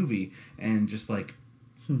last movie and just like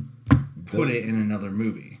put it in another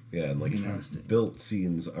movie. Yeah, and like built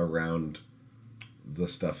scenes around the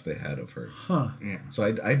stuff they had of her. Yeah. So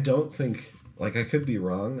I don't think, like, I could be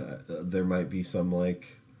wrong. There might be some,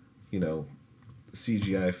 like, you know,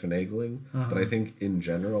 CGI finagling, but I think in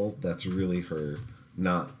general that's really her,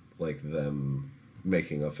 not like them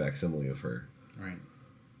making a facsimile of her. Right.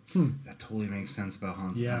 That totally makes sense about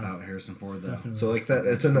about Harrison Ford, though. Definitely. So like that,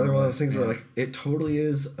 it's another one of those things where like it totally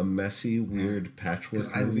is a messy, weird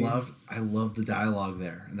patchwork movie. I love the dialogue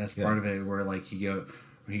there, and that's part of it where like he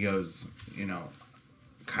goes, you know,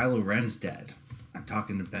 Kylo Ren's dead. I'm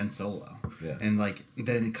talking to Ben Solo, and like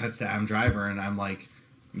then it cuts to Adam Driver, and I'm like,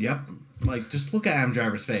 yep, like just look at Adam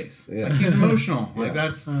Driver's face, like he's emotional, like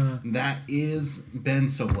that is Ben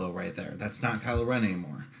Solo right there. That's not Kylo Ren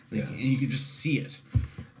anymore. Like, and you can just see it.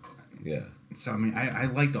 Yeah. So I mean, I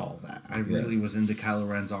liked all of that. I really was into Kylo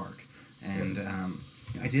Ren's arc, and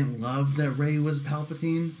I didn't love that Rey was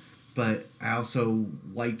Palpatine, but I also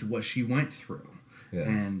liked what she went through,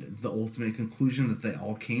 and the ultimate conclusion that they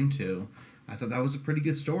all came to. I thought that was a pretty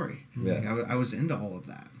good story. Yeah. Like, I was into all of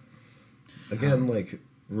that. Again, like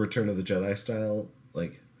Return of the Jedi style,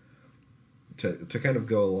 like to kind of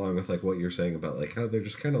go along with like what you're saying about like how they're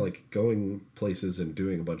just kind of like going places and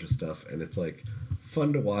doing a bunch of stuff, and it's like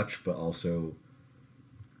fun to watch, but also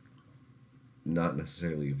not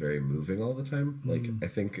necessarily very moving all the time. Like I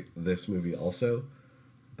think this movie also,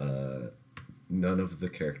 none of the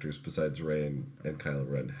characters besides Rey and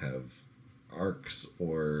Kylo Ren have arcs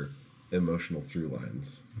or emotional through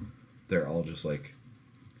lines. They're all just like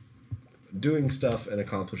doing stuff and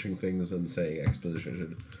accomplishing things and saying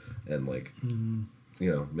exposition and like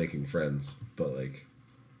you know, making friends. But like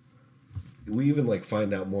we even like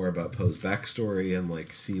find out more about Poe's backstory and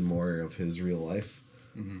like see more of his real life,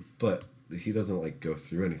 but he doesn't like go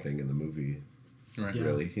through anything in the movie,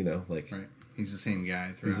 really. You know, like he's the same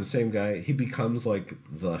guy throughout. He's the same guy. He becomes like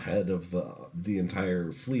the head of the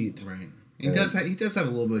entire fleet. Right. He does have a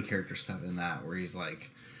little bit of character stuff in that where he's like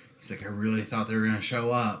I really thought they were going to show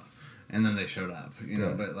up, and then they showed up, you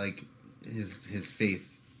know. But like his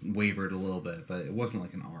faith wavered a little bit, but it wasn't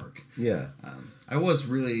like an arc. Yeah. I was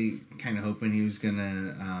really kind of hoping he was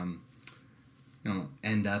gonna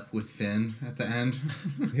end up with Finn at the end.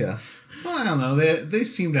 Yeah. Well, I don't know. They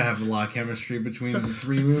seem to have a lot of chemistry between the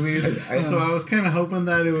three movies. So I was kind of hoping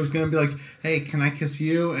that it was going to be like, hey, can I kiss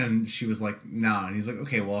you? And she was like, no. And he's like,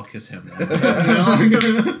 okay, well, I'll kiss him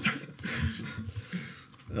then.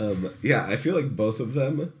 Yeah, I feel like both of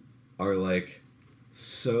them are like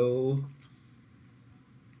so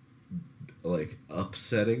like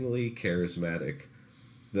upsettingly charismatic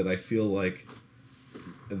that I feel like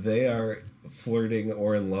they are flirting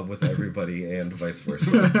or in love with everybody and vice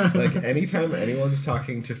versa. Like anytime anyone's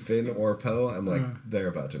talking to Finn or Poe, I'm like, they're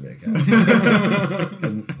about to make out.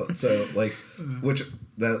 And so like, which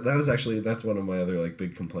that was actually, that's one of my other like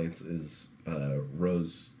big complaints is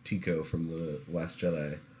Rose Tico from The Last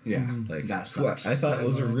Jedi. Yeah, Like that sucks. I thought it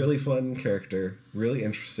was a really fun character, really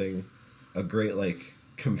interesting, a great like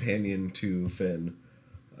companion to Finn.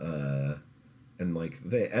 And like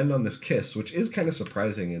they end on this kiss, which is kind of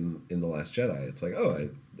surprising in The Last Jedi. It's like, oh,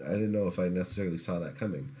 I didn't know if I necessarily saw that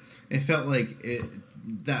coming. It felt like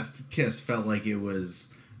that kiss felt like it was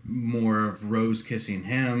more of Rose kissing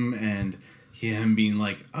him and him being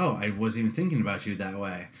like, oh, I wasn't even thinking about you that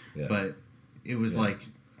way. Yeah. But it was like,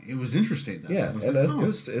 it was interesting though. Yeah, it was and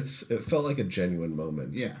like, it felt like a genuine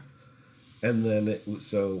moment. yeah. And then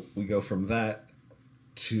so we go from that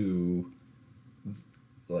to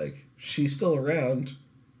like she's still around,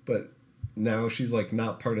 but now she's like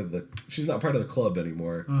not part of the club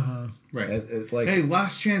anymore. Right. And like, hey,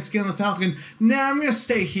 last chance to get on the Falcon. Nah, I'm gonna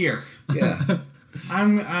stay here. yeah.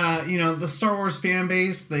 I'm, the Star Wars fan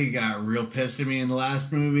base, they got real pissed at me in the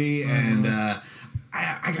last movie, and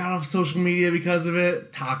I got off social media because of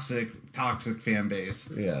it. Toxic fan base.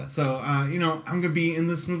 Yeah. So, I'm gonna be in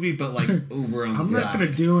this movie, but like over on the I'm side. not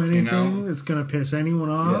gonna do anything that's gonna piss anyone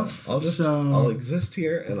off. Yeah, I'll exist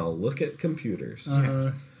here and I'll look at computers.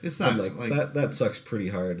 It's not And like that sucks pretty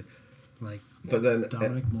hard. like But then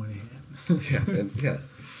Dominic Moynihan.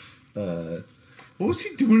 what was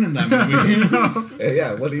he doing in that movie?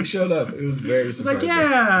 yeah, when he showed up, it was very It's like,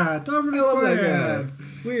 surprising. yeah, Dominic I love that Moynihan. guy.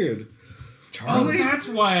 Weird. Charlie? Oh, that's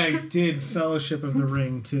why I did Fellowship of the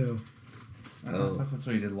Ring too. I thought that's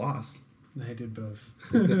what he did Lost. I did both.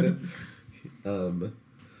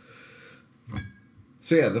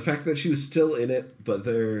 So yeah, the fact that she was still in it, but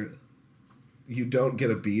you don't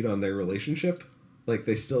get a beat on their relationship. Like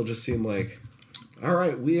they still just seem like, all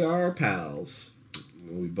right, we are pals.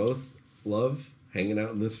 We both love hanging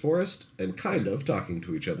out in this forest and kind of talking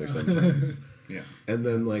to each other sometimes. Yeah. And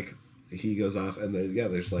then like he goes off, and then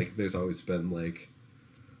there's always been like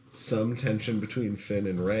some tension between Finn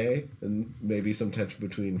and Rey, and maybe some tension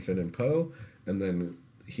between Finn and Poe, and then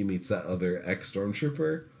he meets that other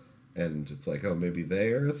ex-stormtrooper, and it's like, oh, maybe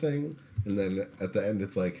they are a thing, and then at the end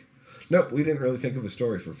it's like, nope, we didn't really think of a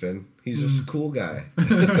story for Finn. He's just a cool guy.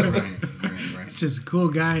 right. It's just a cool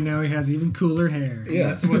guy. Now he has even cooler hair. Yeah.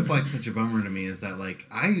 That's what's like such a bummer to me is that like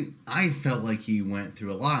I felt like he went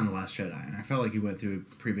through a lot in The Last Jedi, and I felt like he went through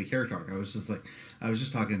a pretty big character arc. I was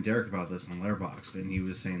just talking to Derek about this on Letterboxd, and he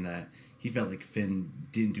was saying that he felt like Finn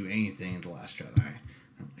didn't do anything in The Last Jedi. And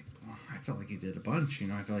I'm like, well, I felt like he did a bunch.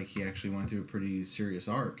 I felt like he actually went through a pretty serious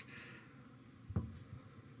arc.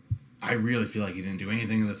 I really feel like he didn't do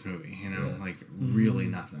anything in this movie. Like really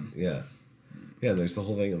nothing. Yeah. Yeah, and there's the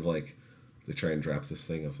whole thing of like, they try and drop this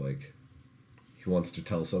thing of like, he wants to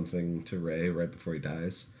tell something to Rey right before he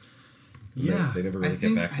dies. And Yeah. They never really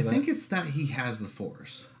get back to that. I think it's that he has the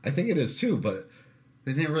Force. I think it is too, but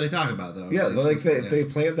They didn't really talk about it, though. yeah, they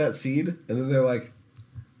plant that seed, and then they're like,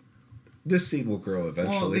 this seed will grow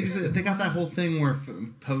eventually. Well, they got that whole thing where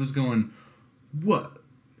Poe's going, what?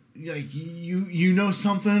 Like, you know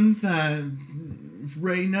something that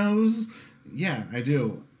Rey knows? Yeah, I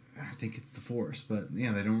do. I think it's the Force, but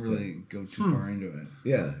yeah, they don't really go too far into it.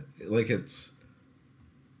 Yeah, like it's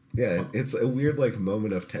a weird like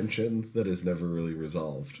moment of tension that is never really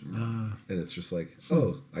resolved, and it's just like,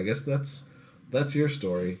 oh, I guess that's your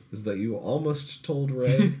story, is that you almost told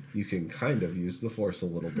Rey you can kind of use the Force a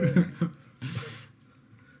little bit.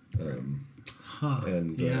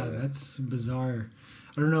 And that's bizarre.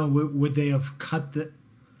 I don't know. Would they have cut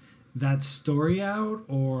that story out,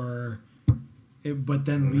 but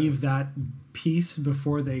then leave that piece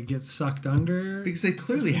before they get sucked under? Because they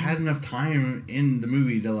clearly had enough time in the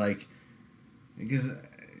movie to like, because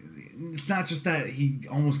it's not just that he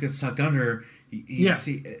almost gets sucked under.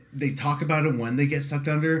 They talk about it when they get sucked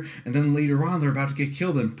under, and then later on they're about to get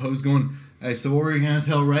killed, and Poe's going, "Hey, so what were you gonna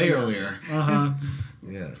tell Rey earlier?"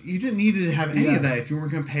 Yeah, you didn't need to have any of that if you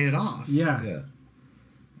weren't gonna pay it off. Yeah,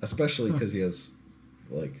 especially because he has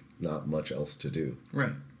like not much else to do.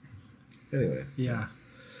 Right. Anyway. Yeah.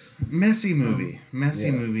 Messy movie.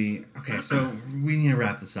 Movie. Okay, so we need to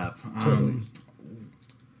wrap this up. Totally.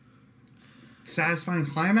 Satisfying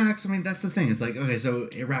climax? I mean, that's the thing. It's like, okay, so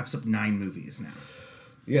it wraps up 9 movies now.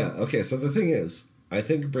 Yeah, okay, so the thing is, I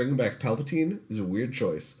think bringing back Palpatine is a weird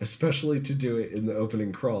choice, especially to do it in the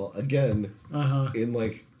opening crawl. Again, in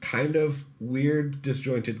like kind of weird,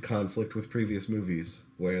 disjointed conflict with previous movies,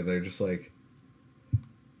 where they're just like,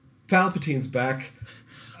 Palpatine's back.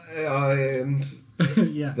 And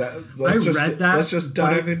Yeah. let's just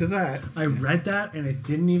dive into that. I read that and it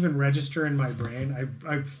didn't even register in my brain.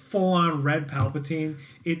 I full on read Palpatine.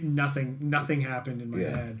 Nothing happened in my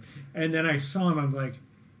head. And then I saw him. I'm like,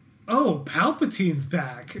 oh, Palpatine's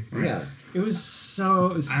back. Yeah. It was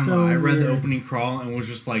so. I read weird. the opening crawl and was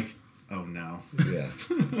just like, oh no. Yeah.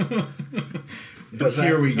 But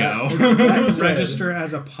here we go. That said, Register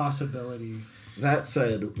as a possibility. that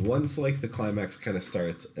said, once like the climax kind of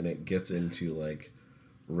starts and it gets into like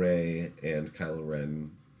Rey and Kylo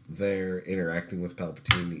Ren, they're interacting with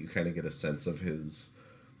Palpatine. You kind of get a sense of his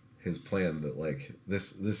plan that like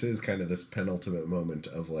this is kind of this penultimate moment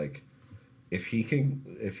of like if he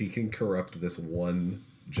can corrupt this one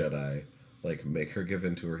Jedi, like make her give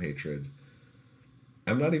in to her hatred.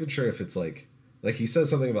 I'm not even sure if it's like he says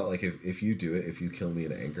something about like if you do it, if you kill me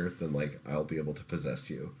in anger, then like I'll be able to possess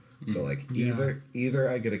you. So like either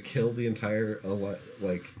I get to kill the entire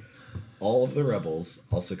like all of the rebels,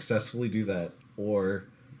 I'll successfully do that, or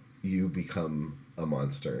you become a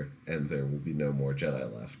monster and there will be no more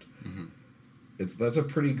Jedi left. Mm-hmm. That's a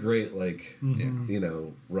pretty great like you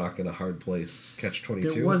know, rock in a hard place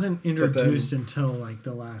catch-22. It wasn't introduced until like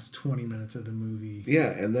the last 20 minutes of the movie. Yeah,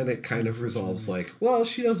 and then it kind of resolves like, well,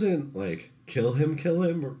 she doesn't like kill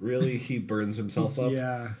him. Really, he burns himself up.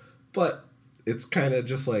 Yeah. But it's kind of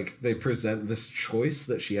just like they present this choice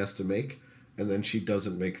that she has to make, and then she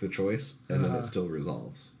doesn't make the choice, and then it still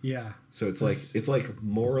resolves. Yeah. So it's like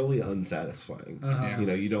morally unsatisfying. You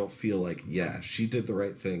know, you don't feel like, yeah, she did the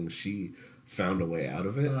right thing. She found a way out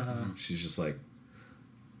of it. She's just like,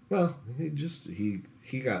 well,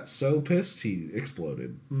 he got so pissed he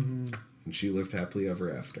exploded, and she lived happily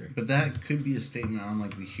ever after. But that could be a statement on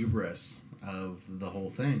like the hubris of the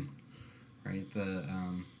whole thing, right?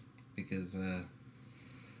 Because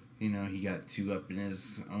you know, he got too up in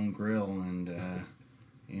his own grill, and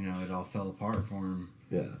you know, it all fell apart for him.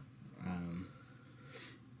 Yeah.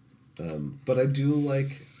 But I do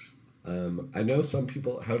like. I know some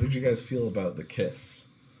people. How did you guys feel about the kiss?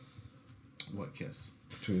 What kiss?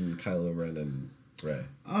 Between Kylo Ren and Rey.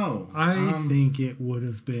 Oh, I think it would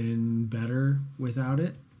have been better without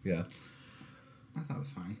it. Yeah. I thought it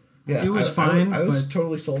was fine. Yeah, it was fine. I was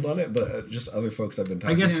totally sold on it, but just other folks I've been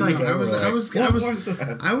talking to. I guess like I was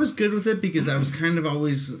good with it because I was kind of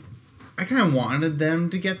always. I kind of wanted them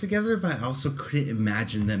to get together, but I also couldn't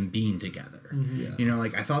imagine them being together. Mm-hmm. Yeah. You know,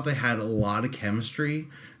 like I thought they had a lot of chemistry,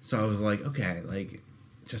 so I was like, okay, like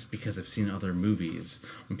just because I've seen other movies,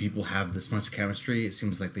 when people have this much chemistry, it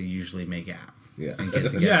seems like they usually make out. Yeah. And get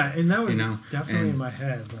together. Yeah, and that was you know? definitely And- in my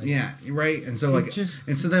head. Like, Yeah, right. And so like,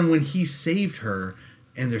 and so then when he saved her,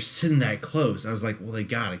 and they're sitting that close, I was like, well, they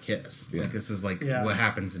gotta kiss. Yeah. Like this is like Yeah. what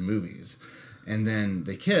happens in movies. And then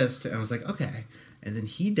they kissed, and I was like, okay. And then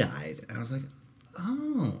he died, and I was like,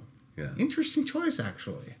 oh, Yeah. interesting choice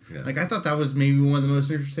actually. Yeah. Like I thought that was maybe one of the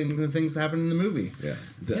most interesting things that happened in the movie. Yeah.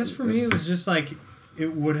 I guess for me it was just like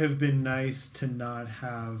it would have been nice to not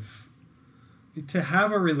have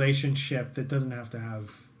a relationship that doesn't have to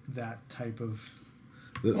have that type of.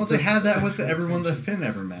 Well, they had that with everyone that Finn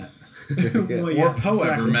ever met. Well, Or yeah, Poe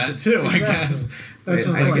ever exactly. met too, I guess. That's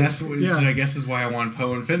just I like- guess yeah. I guess is why I want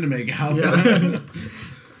Poe and Finn to make out. Yeah.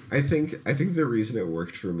 I think the reason it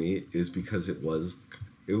worked for me is because it was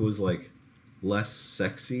like less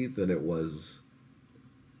sexy than it was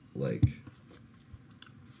like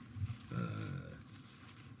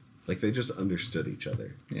they just understood each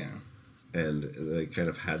other. Yeah. And they kind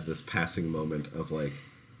of had this passing moment of like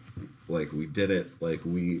we did it, like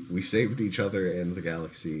we saved each other and the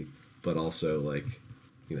galaxy, but also like,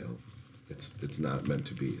 you know, it's not meant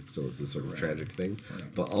to be. It still is this sort of tragic thing. Right.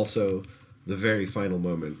 But also the very final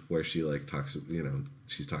moment where she like talks, you know,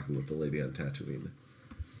 she's talking with the lady on Tatooine,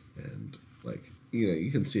 and like, you know, you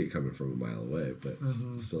can see it coming from a mile away, but it's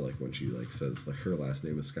still like when she like says like her last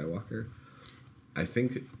name is Skywalker. I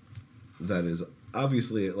think that is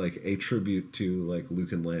obviously like a tribute to like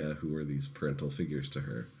Luke and Leia, who were these parental figures to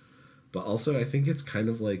her, but also I think it's kind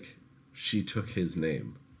of like she took his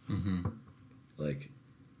name. Like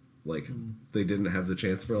they didn't have the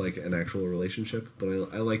chance for like an actual relationship, but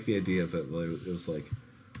I like the idea that like, it was like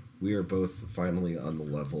we are both finally on the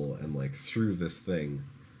level and like through this thing,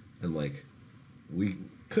 and like we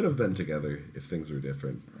could have been together if things were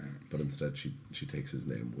different, but instead she takes his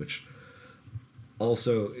name, which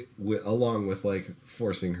also along with like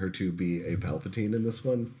forcing her to be a Palpatine in this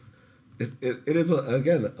one, it is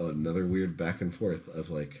again another weird back and forth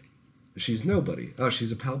of like, she's nobody. Oh,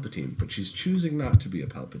 she's a Palpatine, but she's choosing not to be a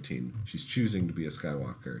Palpatine. She's choosing to be a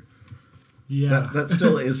Skywalker. Yeah. That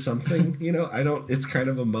still is something, you know. It's kind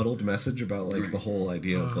of a muddled message about like the whole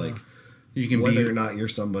idea of like You can whether be or not you're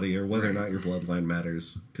somebody or whether or Right. not your bloodline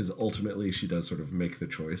matters, because ultimately she does sort of make the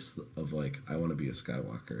choice of like, I want to be a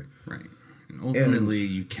Skywalker. right. And ultimately,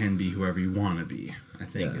 you can be whoever you want to be. I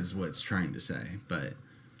think Yeah. is what it's trying to say. But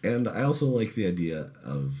And I also like the idea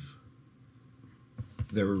of,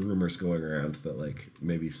 there were rumors going around that like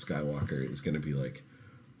maybe Skywalker is going to be like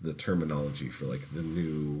the terminology for like the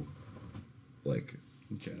new, like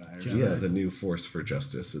Jedi. the new force for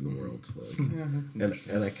justice in the world. Like, Yeah, that's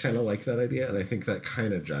and I kind of like that idea, and I think that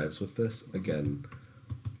kind of jives with this. Again,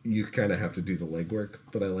 you kind of have to do the legwork,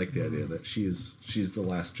 but I like the idea that she's the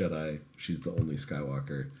last Jedi, she's the only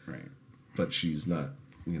Skywalker, right. but she's not,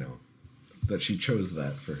 that she chose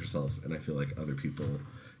that for herself, and I feel like other people,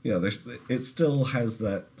 it still has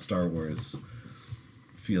that Star Wars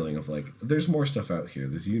feeling of like, there's more stuff out here.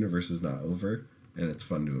 This universe is not over, and it's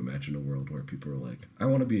fun to imagine a world where people are like, I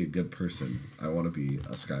want to be a good person. I want to be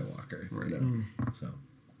a Skywalker. Right. So,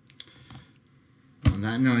 On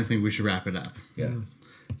that note, I think we should wrap it up. yeah.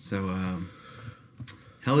 So,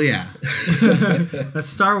 hell yeah. That's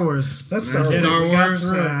Star Wars. That's Star That's Wars. Star Wars,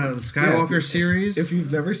 through it. the Skywalker Yeah. series. If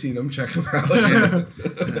you've never seen them, check them out.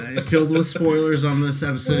 Filled with spoilers on this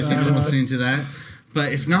episode if you've been listening to that.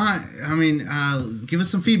 But if not, I mean, give us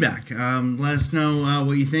some feedback. Let us know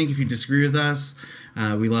what you think. If you disagree with us,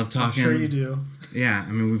 we love I'm talking. sure you do. Yeah,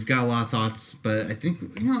 I mean, we've got a lot of thoughts, but I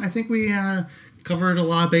think we covered a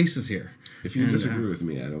lot of bases here. If you And, disagree with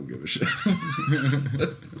me, I don't give a shit.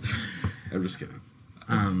 I'm just kidding.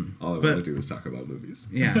 All I want to do is talk about movies.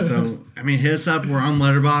 Yeah, so I mean, hit us up. We're on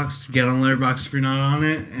Letterboxd. Get on Letterboxd if you're not on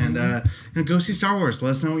it, and go see Star Wars.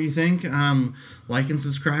 Let us know what you think. Like and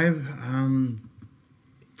subscribe.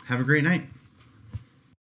 Have a great night.